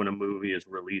can tell when a movie is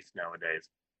released nowadays?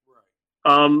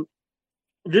 Right.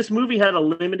 This movie had a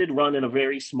limited run in a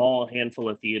very small handful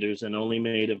of theaters and only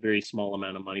made a very small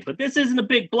amount of money. But this isn't a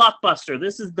big blockbuster.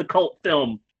 This is the cult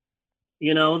film.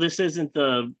 This isn't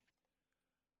the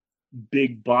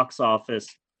big box office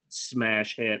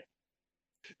smash hit.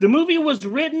 The movie was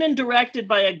written and directed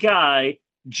by a guy,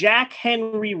 Jack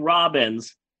Henry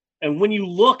Robbins. And when you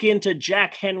look into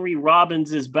Jack Henry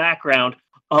Robbins' background,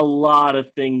 a lot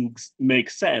of things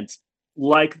make sense.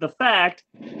 Like the fact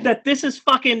that this is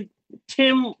fucking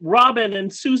Tim Robbins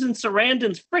and Susan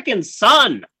Sarandon's freaking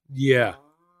son. Yeah.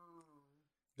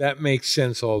 That makes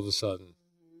sense all of a sudden.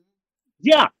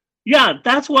 Yeah,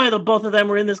 that's why the both of them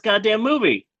were in this goddamn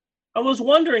movie. I was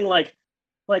wondering, like,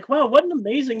 wow, what an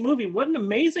amazing movie. What an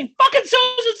amazing fucking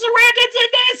Susan Sarandon's in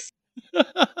this! I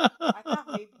thought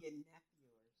maybe a nephew or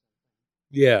something.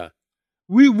 Yeah.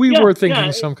 We were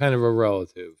thinking some kind of a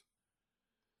relative.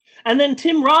 And then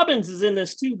Tim Robbins is in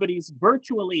this too, but he's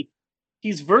virtually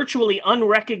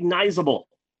unrecognizable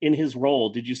in his role.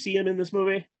 Did you see him in this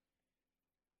movie?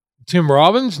 Tim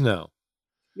Robbins? No.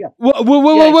 Yeah.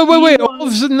 Wait. All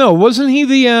of a sudden, no. Wasn't he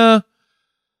the...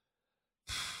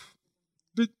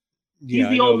 He's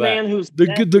the old man who's the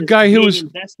guy who was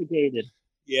investigated.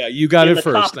 Yeah, you got it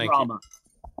first. Thank you.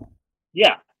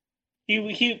 Yeah,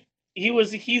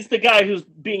 he's the guy who's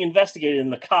being investigated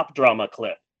in the cop drama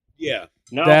clip. Yeah,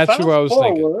 now, that's who I was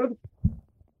thinking.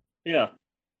 Yeah,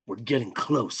 we're getting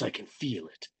close. I can feel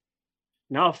it.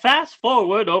 Now, fast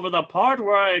forward over the part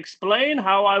where I explain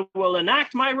how I will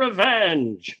enact my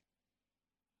revenge.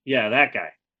 Yeah, that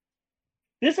guy.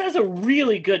 This has a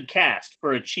really good cast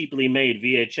for a cheaply made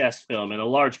VHS film, and a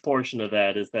large portion of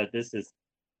that is that this is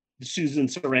Susan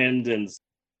Sarandon's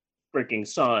freaking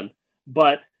son.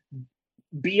 But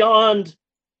beyond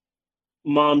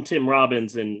Mom Tim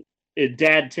Robbins and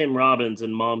Dad Tim Robbins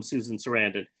and Mom Susan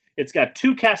Sarandon, it's got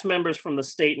 2 cast members from the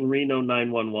state and Reno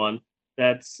 911.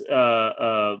 That's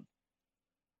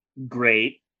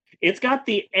great. It's got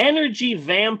the energy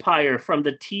vampire from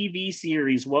the TV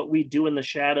series What We Do in the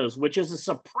Shadows, which is a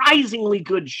surprisingly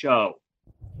good show.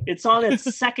 It's on its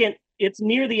it's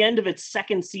near the end of its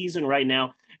second season right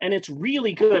now, and it's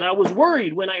really good. I was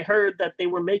worried when I heard that they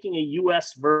were making a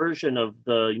US version of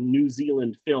the New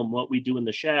Zealand film What We Do in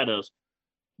the Shadows.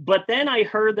 But then I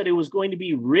heard that it was going to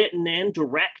be written and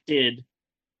directed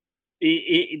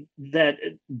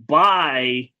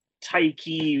by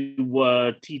Taiki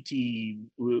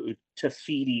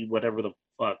Tafiti, whatever the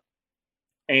fuck,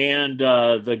 and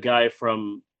the guy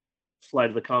from Flight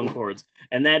of the Conchords,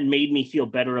 and that made me feel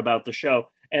better about the show.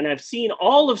 And I've seen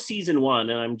all of season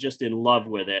 1, and I'm just in love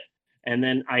with it. And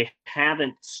then I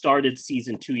haven't started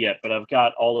season 2 yet, but I've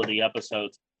got all of the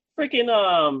episodes.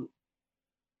 Freaking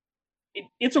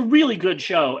it's a really good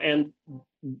show, and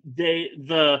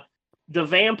the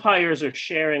vampires are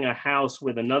sharing a house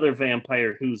with another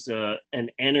vampire who's an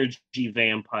energy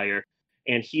vampire,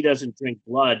 and he doesn't drink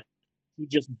blood. He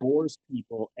just bores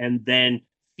people and then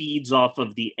feeds off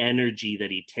of the energy that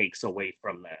he takes away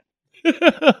from that.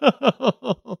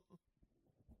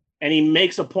 And he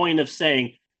makes a point of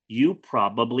saying, you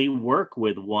probably work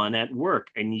with one at work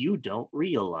and you don't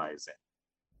realize it.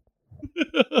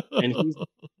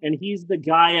 and he's the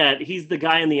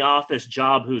guy in the office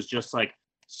job who's just like,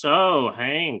 so,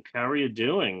 Hank, how are you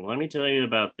doing? Let me tell you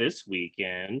about this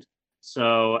weekend.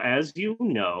 So, as you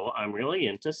know, I'm really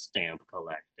into stamp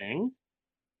collecting.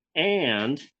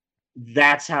 And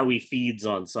that's how he feeds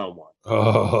on someone.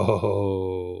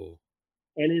 Oh.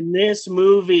 And in this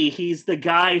movie, he's the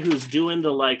guy who's doing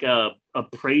the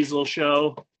appraisal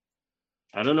show.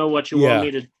 I don't know what you want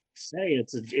me to say.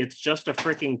 It's just a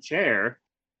freaking chair.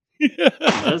 It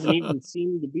doesn't even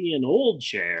seem to be an old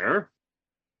chair.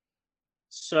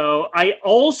 So I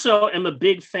also am a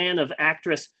big fan of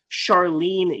actress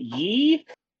Charlene Yi.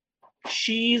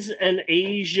 She's an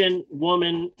Asian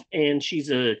woman, and she's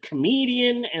a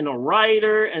comedian and a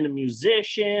writer and a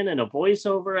musician and a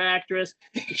voiceover actress.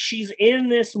 She's in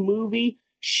this movie.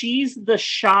 She's the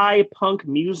shy punk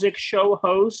music show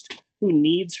host who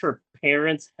needs her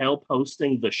parents' help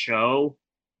hosting the show.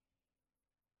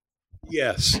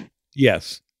 Yes.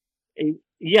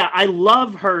 Yeah, I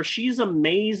love her. She's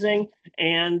amazing.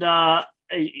 And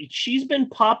she's been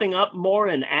popping up more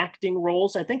in acting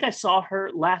roles. I think I saw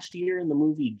her last year in the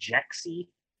movie Jexy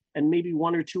and maybe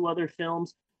 1 or 2 other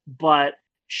films. But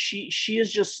she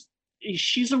is just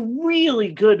she's a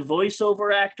really good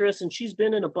voiceover actress, and she's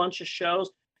been in a bunch of shows,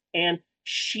 and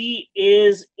she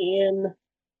is in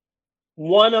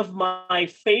one of my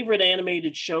favorite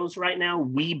animated shows right now,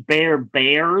 We Bear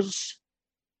Bears.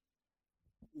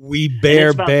 We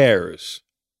Bear Bears.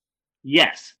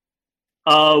 Yes.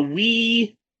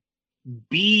 We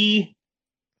B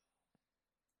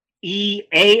E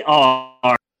A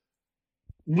R.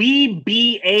 We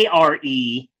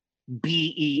B-A-R-E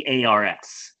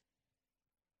B-E-A-R-S.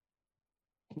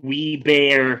 We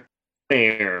Bear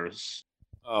Bears.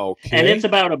 Okay. And it's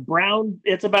about a brown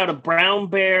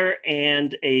bear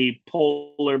and a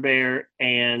polar bear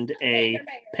and a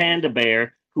panda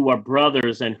bear who are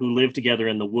brothers and who live together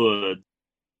in the woods.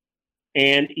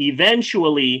 And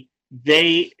eventually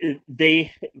they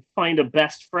find a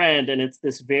best friend, and it's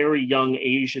this very young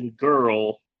Asian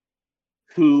girl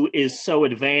who is so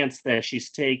advanced that she's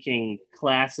taking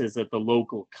classes at the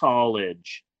local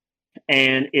college.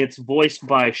 And it's voiced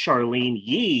by Charlene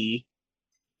Yee,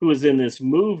 who is in this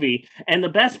movie. And the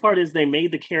best part is they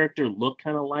made the character look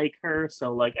kind of like her.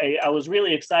 So like I was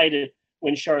really excited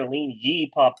when Charlene Yee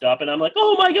popped up, and I'm like,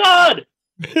 oh my God!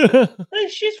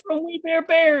 She's from We Bear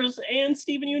Bears and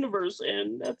Steven Universe,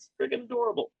 and that's freaking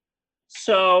adorable.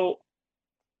 So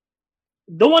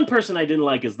the one person I didn't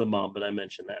like is the mom, but I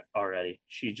mentioned that already.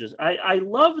 She just I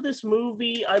love this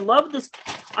movie. I love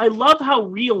how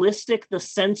realistic the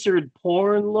censored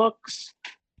porn looks.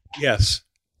 Yes.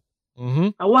 Mm-hmm.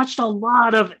 I watched a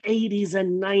lot of 80s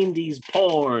and 90s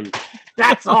porn.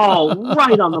 That's all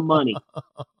right on the money.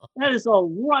 That is all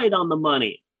right on the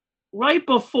money. Right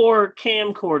before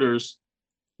camcorders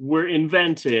were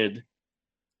invented,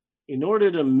 in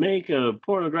order to make a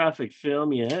pornographic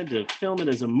film, you had to film it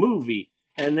as a movie.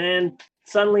 And then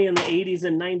suddenly in the 80s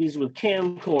and 90s with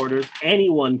camcorders,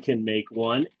 anyone can make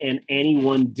one, and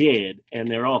anyone did, and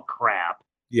they're all crap.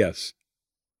 Yes.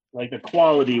 Like the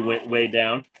quality went way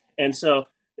down. And so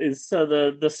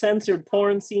the censored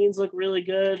porn scenes look really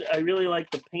good. I really like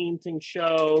the painting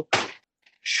show.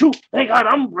 Shoot, they got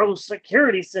Umbro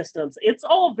security systems. It's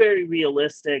all very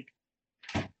realistic.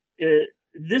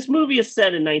 This movie is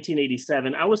set in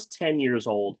 1987. I was 10 years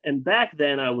old, and back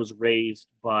then I was raised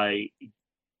by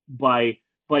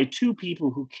two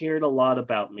people who cared a lot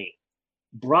about me: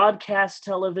 broadcast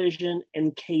television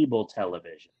and cable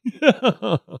television.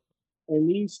 And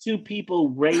these two people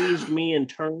raised me and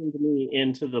turned me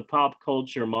into the pop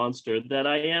culture monster that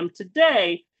I am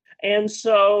today. And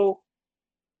so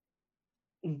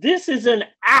this is an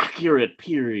accurate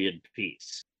period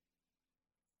piece.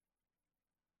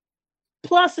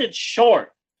 Plus, it's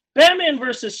short. Batman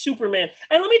versus Superman.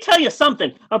 And let me tell you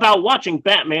something about watching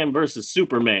Batman versus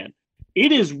Superman.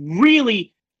 It is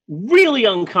really, really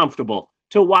uncomfortable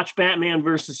to watch Batman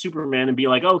versus Superman and be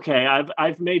like, okay,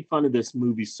 I've made fun of this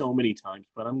movie so many times,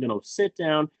 but I'm going to sit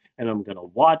down and I'm going to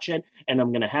watch it, and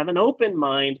I'm going to have an open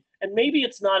mind, and maybe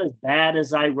it's not as bad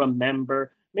as I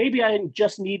remember. Maybe I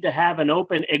just need to have an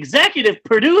open executive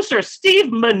producer, Steve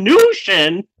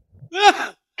Mnuchin.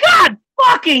 God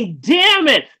fucking damn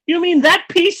it. You mean that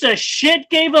piece of shit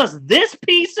gave us this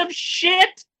piece of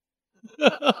shit?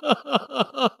 Fuck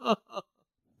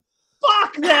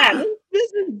that.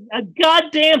 This is a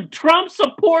goddamn Trump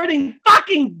supporting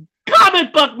fucking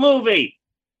comic book movie.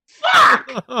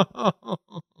 Fuck.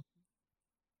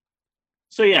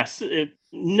 So yes,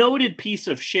 noted piece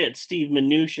of shit Steve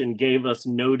Mnuchin gave us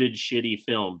noted shitty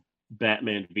film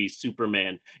Batman v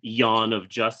Superman: Yawn of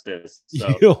Justice.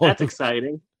 So that's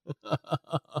exciting.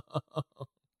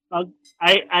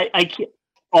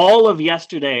 All of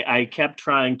yesterday I kept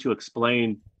trying to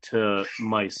explain to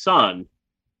my son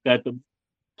that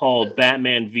called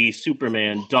Batman v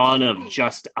Superman: Dawn of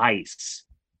Just Ice,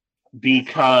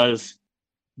 because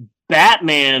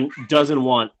Batman doesn't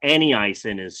want any ice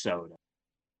in his soda,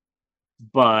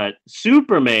 but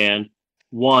Superman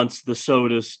wants the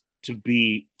sodas to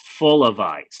be full of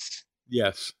ice.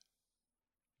 Yes.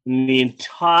 And the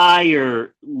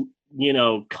entire,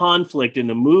 conflict in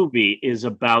the movie is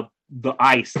about the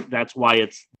ice. That's why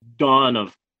it's Dawn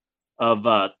of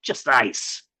Just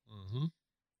Ice. Mm-hmm.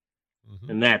 Mm-hmm.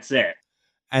 And that's it.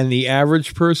 And the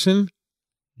average person,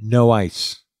 no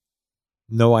ice.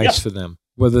 No ice for them,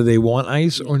 whether they want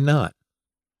ice or not.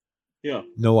 Yeah.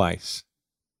 No ice.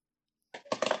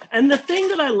 And the thing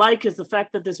that I like is the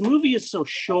fact that this movie is so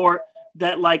short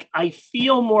that, like, I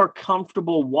feel more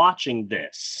comfortable watching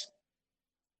this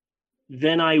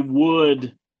than I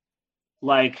would,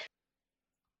 like,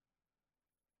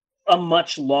 a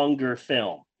much longer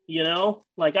film.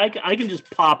 Like, I can just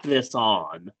pop this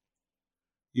on.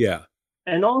 Yeah.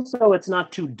 And also, it's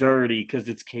not too dirty because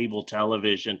it's cable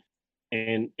television,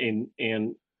 and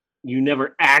you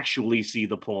never actually see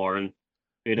the porn.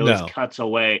 It always No. cuts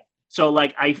away. So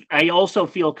like I also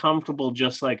feel comfortable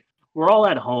just like we're all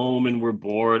at home and we're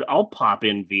bored. I'll pop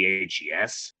in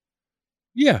VHS.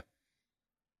 Yeah.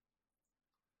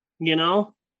 You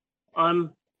know?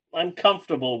 I'm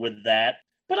comfortable with that.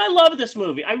 But I love this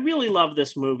movie. I really love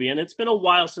this movie, and it's been a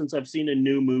while since I've seen a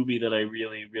new movie that I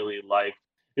really, really like,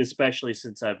 especially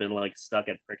since I've been like stuck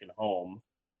at freaking home.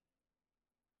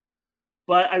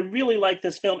 But I really like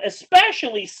this film,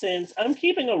 especially since I'm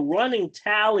keeping a running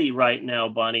tally right now,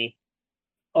 Bunny,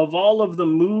 of all of the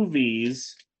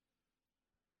movies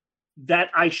that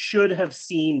I should have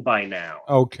seen by now.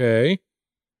 Okay.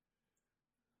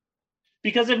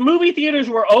 Because if movie theaters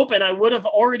were open, I would have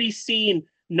already seen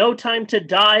No Time to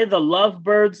Die, The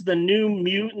Lovebirds, The New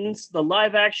Mutants, the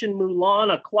live-action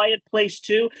Mulan, A Quiet Place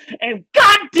 2, and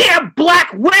goddamn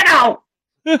Black Widow!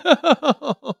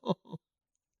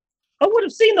 I would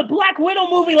have seen the Black Widow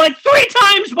movie like 3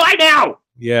 times by now!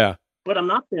 Yeah. But I'm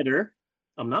not bitter.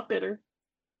 I'm not bitter.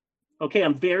 Okay,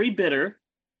 I'm very bitter.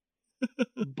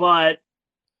 But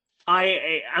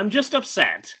I'm just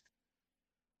upset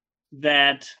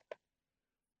that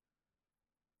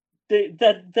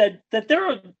that there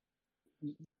are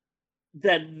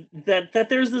that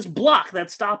there's this block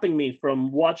that's stopping me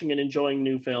from watching and enjoying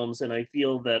new films, and I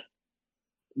feel that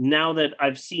now that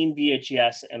I've seen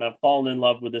VHS and I've fallen in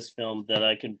love with this film, that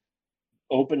I can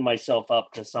open myself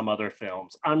up to some other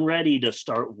films. I'm ready to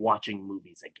start watching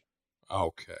movies again.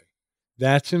 Okay.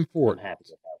 That's important. I'm happy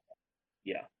about that.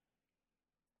 Yeah.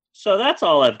 So that's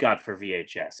all I've got for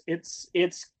VHS.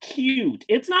 It's cute.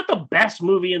 It's not the best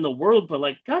movie in the world, but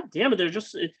like, god damn it,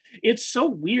 it's so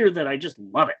weird that I just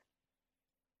love it.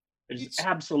 I just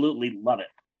absolutely love it.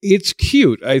 It's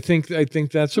cute. I think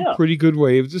that's a pretty good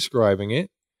way of describing it.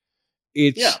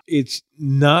 It's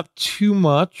not too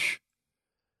much.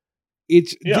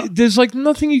 There's like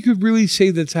nothing you could really say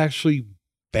that's actually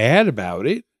bad about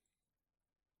it.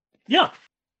 Yeah.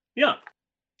 Yeah.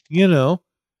 You know,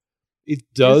 it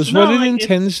does what it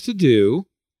intends to do.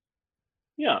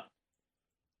 Yeah.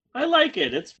 I like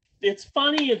it. It's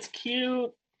funny, it's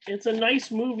cute. It's a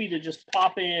nice movie to just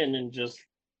pop in and just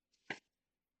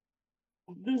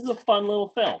this is a fun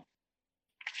little film.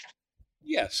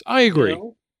 Yes, I agree. You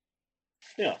know?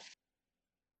 Yeah.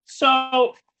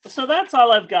 So that's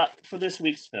all I've got for this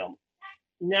week's film.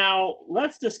 Now,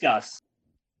 let's discuss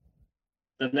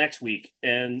the next week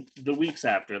and the weeks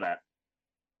after that.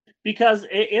 Because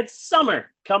it's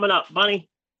summer coming up, Bunny.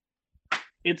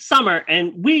 It's summer,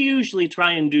 and we usually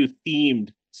try and do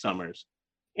themed summers.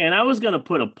 And I was going to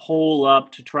put a poll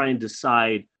up to try and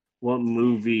decide what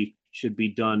movie should be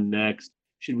done next.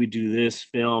 Should we do this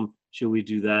film? Should we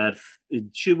do that?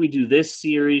 Should we do this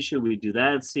series? Should we do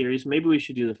that series? Maybe we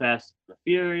should do the Fast and the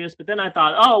Furious. But then I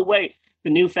thought, oh, wait, the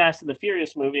new Fast and the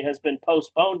Furious movie has been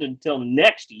postponed until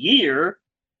next year.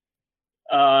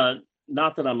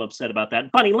 Not that I'm upset about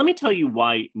that. Bunny, let me tell you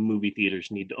why movie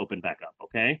theaters need to open back up,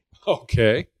 okay?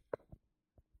 Okay.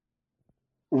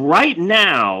 Right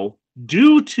now,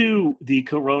 due to the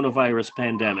coronavirus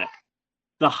pandemic,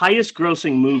 the highest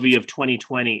grossing movie of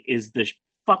 2020 is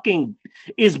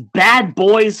Bad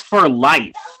Boys for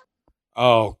Life.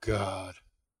 Oh, God.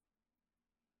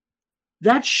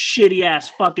 That shitty ass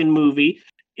fucking movie.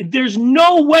 There's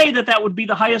no way that would be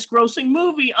the highest grossing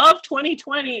movie of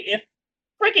 2020 if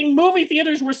freaking movie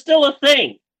theaters were still a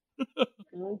thing.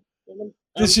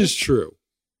 This is true.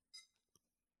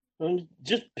 I'm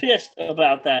just pissed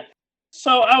about that.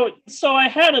 So I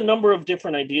had a number of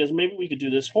different ideas. Maybe we could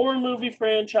do this horror movie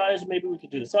franchise. Maybe we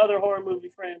could do this other horror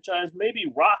movie franchise. Maybe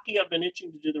Rocky. I've been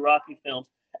itching to do the Rocky films.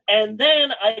 And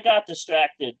then I got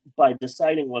distracted by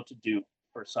deciding what to do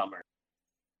for summer.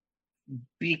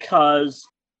 Because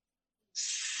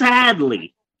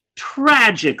sadly,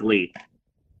 tragically,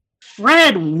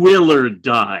 Fred Willard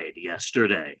died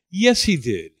yesterday. Yes, he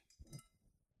did.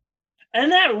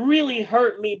 And that really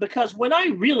hurt me because when I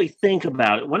really think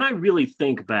about it, when I really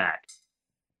think back,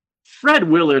 Fred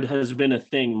Willard has been a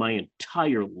thing my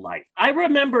entire life. I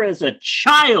remember as a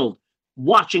child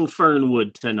watching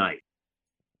Fernwood Tonight.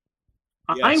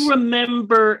 Yes. I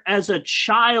remember as a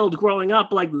child growing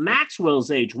up, like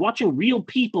Maxwell's age, watching Real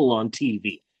People on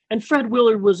TV. And Fred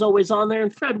Willard was always on there,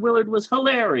 and Fred Willard was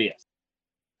hilarious.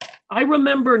 I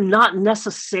remember not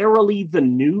necessarily the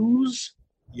news.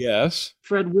 Yes.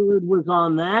 Fred Willard was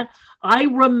on that. I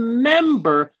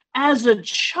remember as a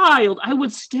child, I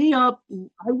would stay up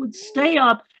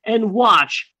and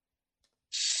watch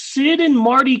Sid and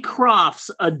Marty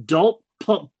Krofft's adult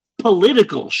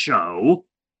political show,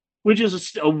 which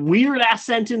is a weird-ass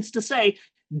sentence to say,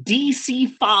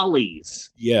 DC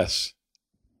Follies. Yes.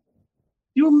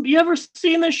 You ever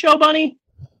seen this show, Bunny?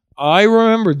 I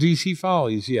remember DC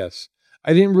Follies, yes.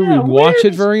 I didn't really watch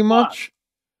it very much.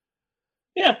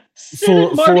 Yeah,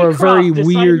 Sid for a very Croft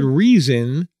weird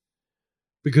reason,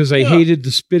 because I hated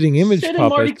the spitting image Sid puppets. And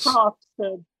Marty Croft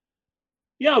said,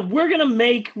 "Yeah, we're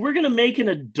gonna make an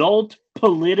adult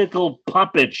political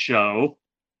puppet show."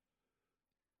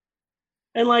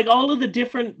 And like all of the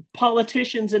different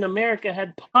politicians in America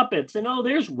had puppets, and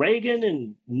there's Reagan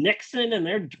and Nixon, and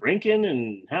they're drinking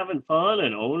and having fun,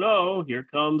 and oh no, here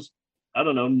comes, I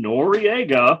don't know,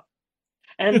 Noriega.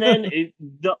 And then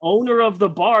the owner of the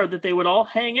bar that they would all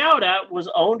hang out at was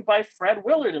owned by Fred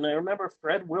Willard. And I remember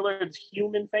Fred Willard's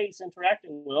human face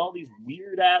interacting with all these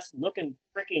weird ass looking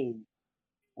freaking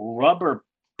rubber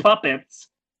puppets.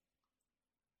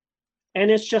 And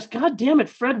it's just, God damn it,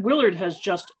 Fred Willard has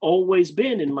just always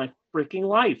been in my freaking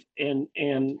life. And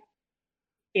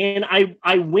I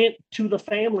went to the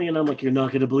family and I'm like, you're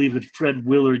not going to believe it, Fred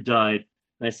Willard died.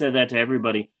 And I said that to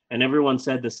everybody. And everyone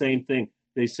said the same thing.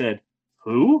 They said,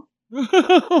 who?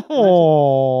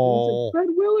 Oh, Fred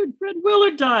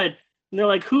Willard died. And they're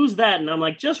like, who's that? And I'm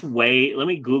like, just wait. Let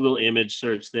me Google image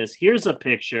search this. Here's a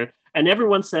picture. And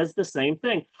everyone says the same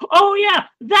thing. Oh, yeah,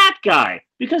 that guy.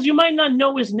 Because you might not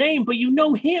know his name, but you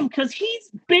know him because he's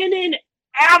been in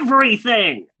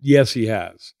everything. Yes, he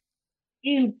has.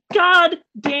 In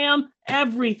goddamn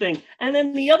everything. And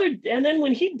then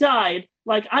when he died,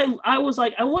 like I was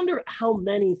like, I wonder how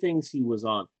many things he was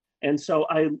on. And so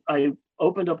I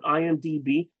opened up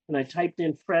IMDb and I typed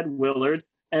in Fred Willard,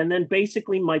 and then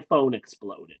basically my phone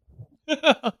exploded.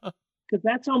 Because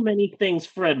that's how many things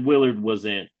Fred Willard was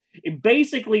in.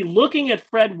 Basically, looking at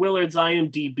Fred Willard's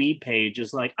IMDb page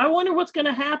is like, I wonder what's going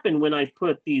to happen when I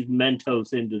put these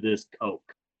Mentos into this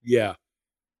Coke. Yeah.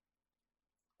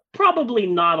 Probably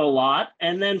not a lot.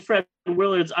 And then Fred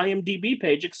Willard's IMDb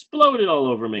page exploded all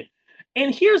over me.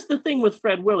 And here's the thing with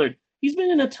Fred Willard. He's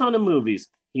been in a ton of movies.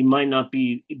 He might not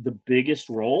be the biggest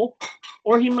role,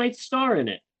 or he might star in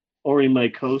it, or he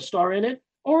might co-star in it,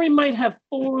 or he might have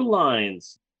 4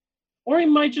 lines, or he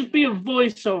might just be a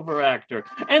voiceover actor.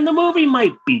 And the movie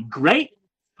might be great,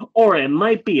 or it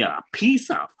might be a piece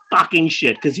of fucking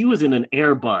shit, because he was in an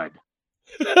Air Bud.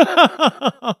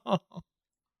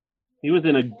 He was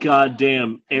in a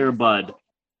goddamn Air Bud.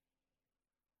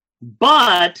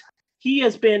 But he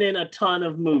has been in a ton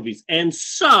of movies. And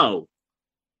so,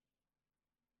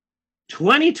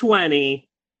 2020,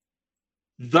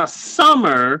 the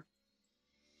summer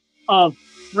of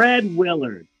Fred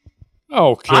Willard.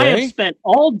 Okay. I have spent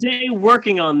all day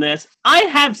working on this. I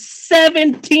have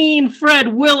 17 Fred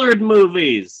Willard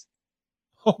movies.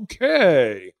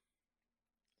 Okay.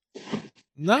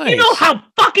 Nice. You know how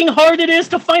fucking hard it is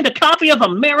to find a copy of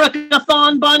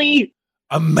Americathon, Bunny?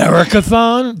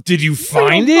 Americathon? Did you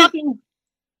find it?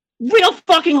 Real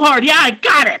fucking hard. Yeah, I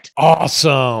got it.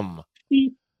 Awesome.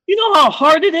 You know how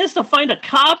hard it is to find a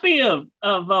copy of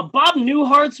Bob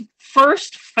Newhart's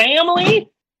First Family?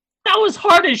 That was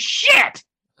hard as shit.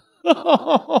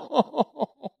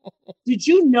 Did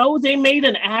you know they made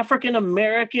an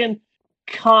African-American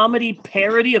comedy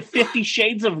parody of 50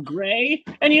 Shades of Grey?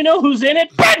 And you know who's in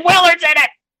it? Fred Willard's in it!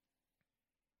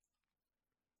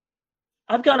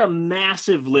 I've got a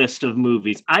massive list of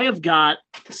movies. I have got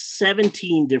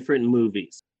 17 different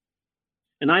movies.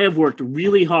 And I have worked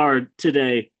really hard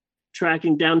today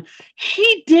tracking down.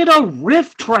 He did a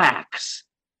riff tracks.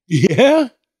 Yeah?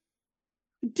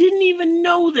 Didn't even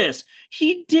know this.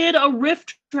 He did a riff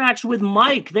tracks with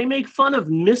Mike. They make fun of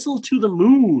Missile to the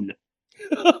Moon.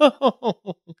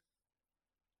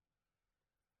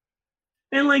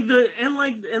 And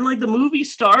the movie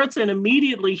starts and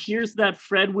immediately here's that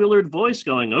Fred Willard voice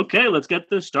going, okay, let's get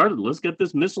this started. Let's get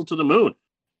this Missile to the Moon.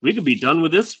 We could be done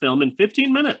with this film in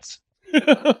 15 minutes.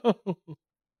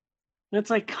 And it's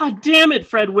like, God damn it,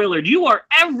 Fred Willard, you are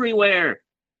everywhere.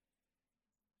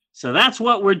 So that's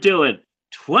what we're doing.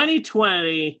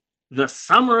 2020, the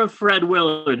summer of Fred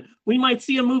Willard. We might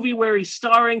see a movie where he's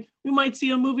starring. We might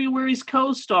see a movie where he's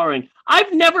co-starring.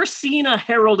 I've never seen a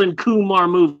Harold and Kumar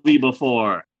movie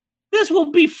before. This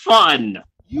will be fun.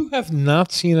 You have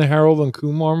not seen a Harold and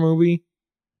Kumar movie?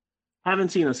 Haven't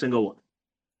seen a single one.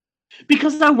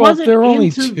 Because I wasn't there are only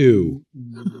into 2.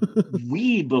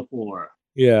 weed before.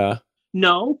 Yeah.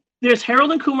 No, there's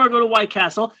Harold and Kumar go to White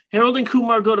Castle, Harold and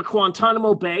Kumar go to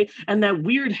Guantanamo Bay, and that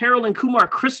weird Harold and Kumar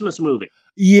Christmas movie.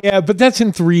 Yeah, but that's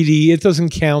in 3D. It doesn't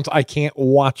count. I can't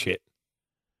watch it.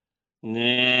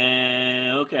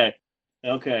 Nah, okay.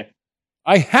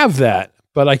 I have that,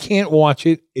 but I can't watch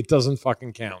it. It doesn't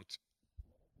fucking count.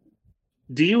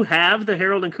 Do you have the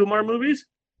Harold and Kumar movies?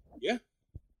 Yeah.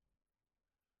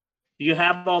 Do you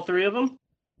have all 3 of them?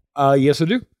 Yes, I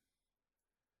do.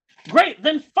 Great,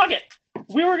 then fuck it.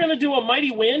 We were gonna do a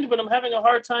Mighty Wind, but I'm having a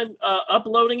hard time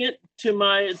uploading it to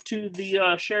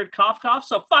the shared cough.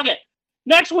 So fuck it.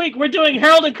 Next week we're doing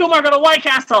Harold and Kumar Go to White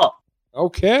Castle.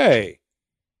 Okay.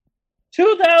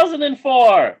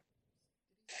 2004.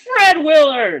 Fred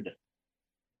Willard.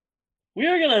 We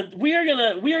are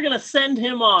gonna send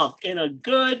him off in a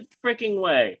good freaking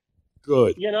way.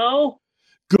 Good. You know?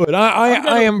 Good.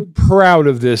 I am proud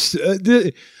of this.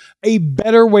 A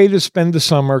better way to spend the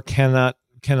summer cannot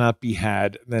be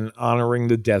had than honoring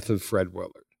the death of Fred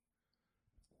Willard.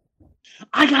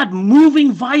 I got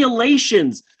Moving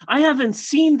Violations. I haven't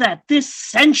seen that this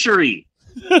century.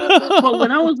 But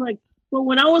when I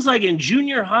was like in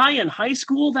junior high and high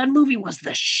school, that movie was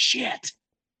the shit.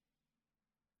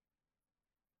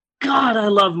 God, I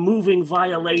love Moving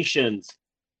Violations.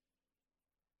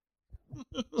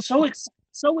 So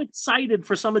excited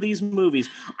for some of these movies.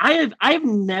 I've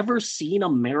never seen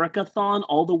Americathon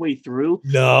all the way through.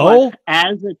 No.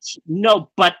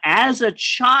 But as a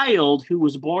child who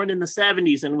was born in the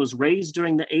 70s and was raised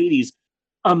during the 80s,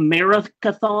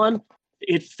 Americathon,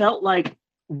 it felt like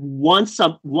once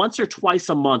or twice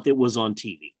a month it was on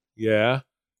TV. Yeah.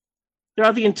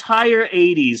 Throughout the entire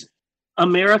 80s,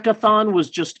 Americathon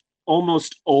was just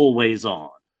almost always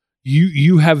on.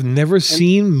 You have never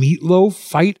seen Meatloaf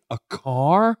fight a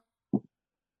car?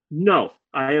 No,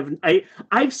 I have.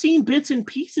 I've seen bits and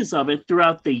pieces of it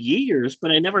throughout the years,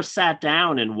 but I never sat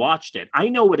down and watched it. I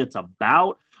know what it's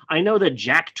about. I know that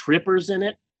Jack Tripper's in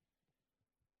it.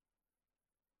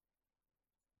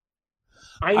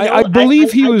 I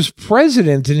believe he was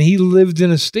president and he lived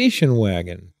in a station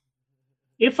wagon.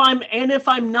 If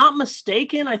I'm not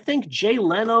mistaken, I think Jay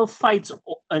Leno fights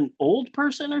an old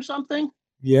person or something.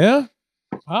 Yeah,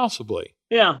 possibly.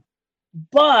 Yeah,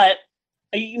 but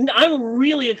I'm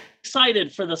really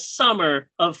excited for the summer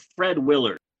of Fred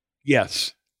Willard.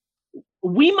 Yes.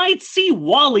 We might see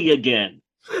Wally again.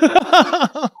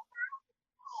 Because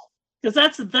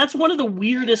that's one of the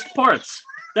weirdest parts.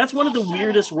 That's one of the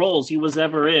weirdest roles he was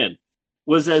ever in,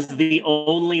 was as the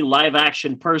only live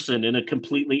action person in a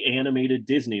completely animated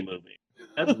Disney movie.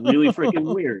 That's really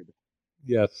freaking weird.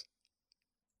 Yes.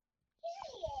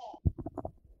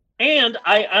 And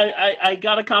I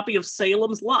got a copy of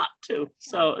Salem's Lot too.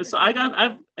 So I've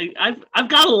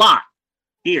got a lot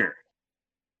here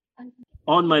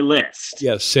on my list.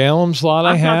 Yes, Salem's Lot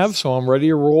I have, so I'm ready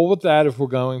to roll with that if we're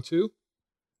going to.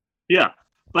 Yeah.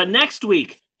 But next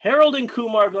week, Harold and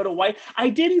Kumar Go to White.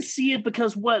 I didn't see it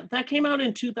because that came out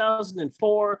in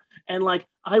 2004, and like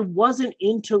I wasn't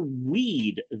into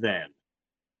weed then.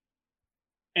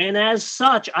 And as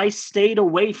such, I stayed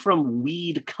away from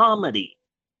weed comedy.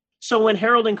 So when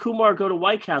Harold and Kumar Go to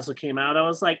White Castle came out, I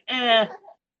was like, I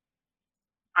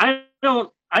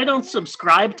don't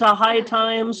subscribe to High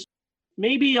Times.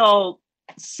 Maybe I'll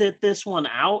sit this one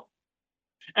out.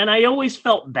 And I always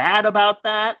felt bad about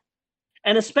that.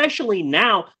 And especially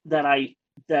now that I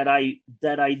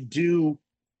do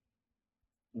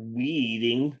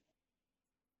weeding.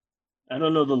 I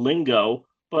don't know the lingo,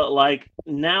 but like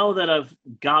now that I've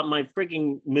got my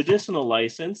freaking medicinal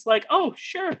license, like, oh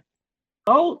sure.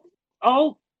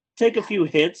 I'll take a few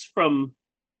hits from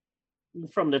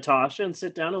Natasha and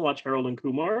sit down and watch Harold and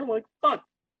Kumar. I'm like, fuck.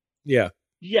 Yeah.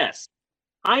 Yes.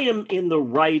 I am in the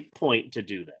right point to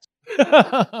do this.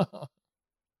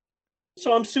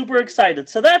 So I'm super excited.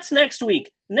 So that's next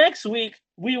week. Next week,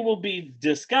 we will be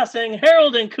discussing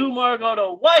Harold and Kumar Go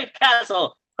to White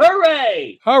Castle.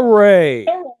 Hooray! Hooray!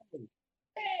 Hooray!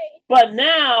 But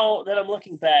now that I'm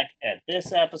looking back at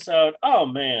this episode, oh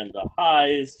man, the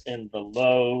highs and the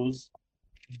lows,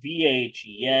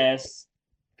 VHS,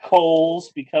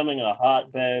 Kohl's becoming a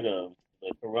hotbed of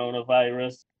the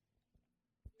coronavirus,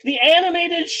 the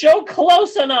animated show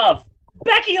Close Enough,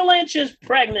 Becky Lynch is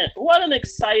pregnant. What an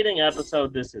exciting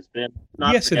episode this has been.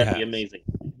 Not yes, forget the amazing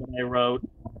that I wrote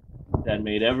that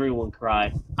made everyone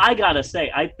cry. I gotta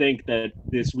say, I think that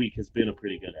this week has been a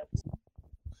pretty good episode.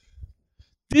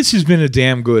 This has been a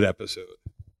damn good episode.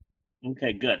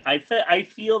 Okay, good. I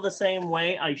feel the same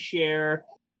way. I share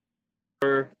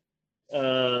your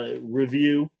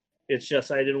review. It's just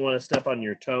I didn't want to step on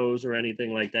your toes or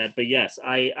anything like that. But yes,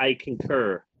 I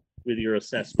concur with your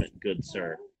assessment, good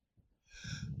sir.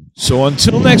 So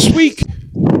until next week,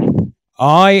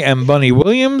 I am Bunny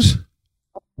Williams.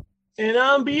 And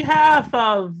on behalf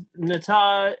of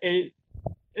Natasha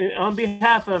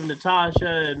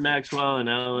and Maxwell and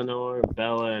Eleanor and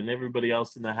Bella and everybody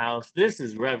else in the house, this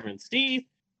is Reverend Steve.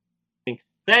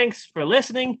 Thanks for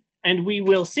listening, and we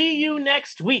will see you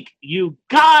next week, you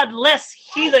godless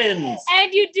heathens!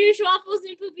 And you douche waffles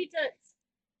and poopy toots.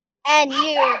 And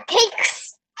you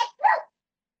cakes.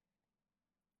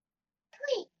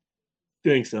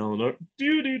 Thanks, Eleanor.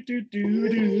 Do do do do do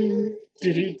do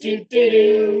do do do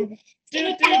do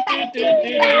do do do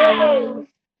do.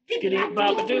 Skitty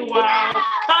baba do wow.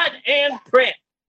 Cut and print.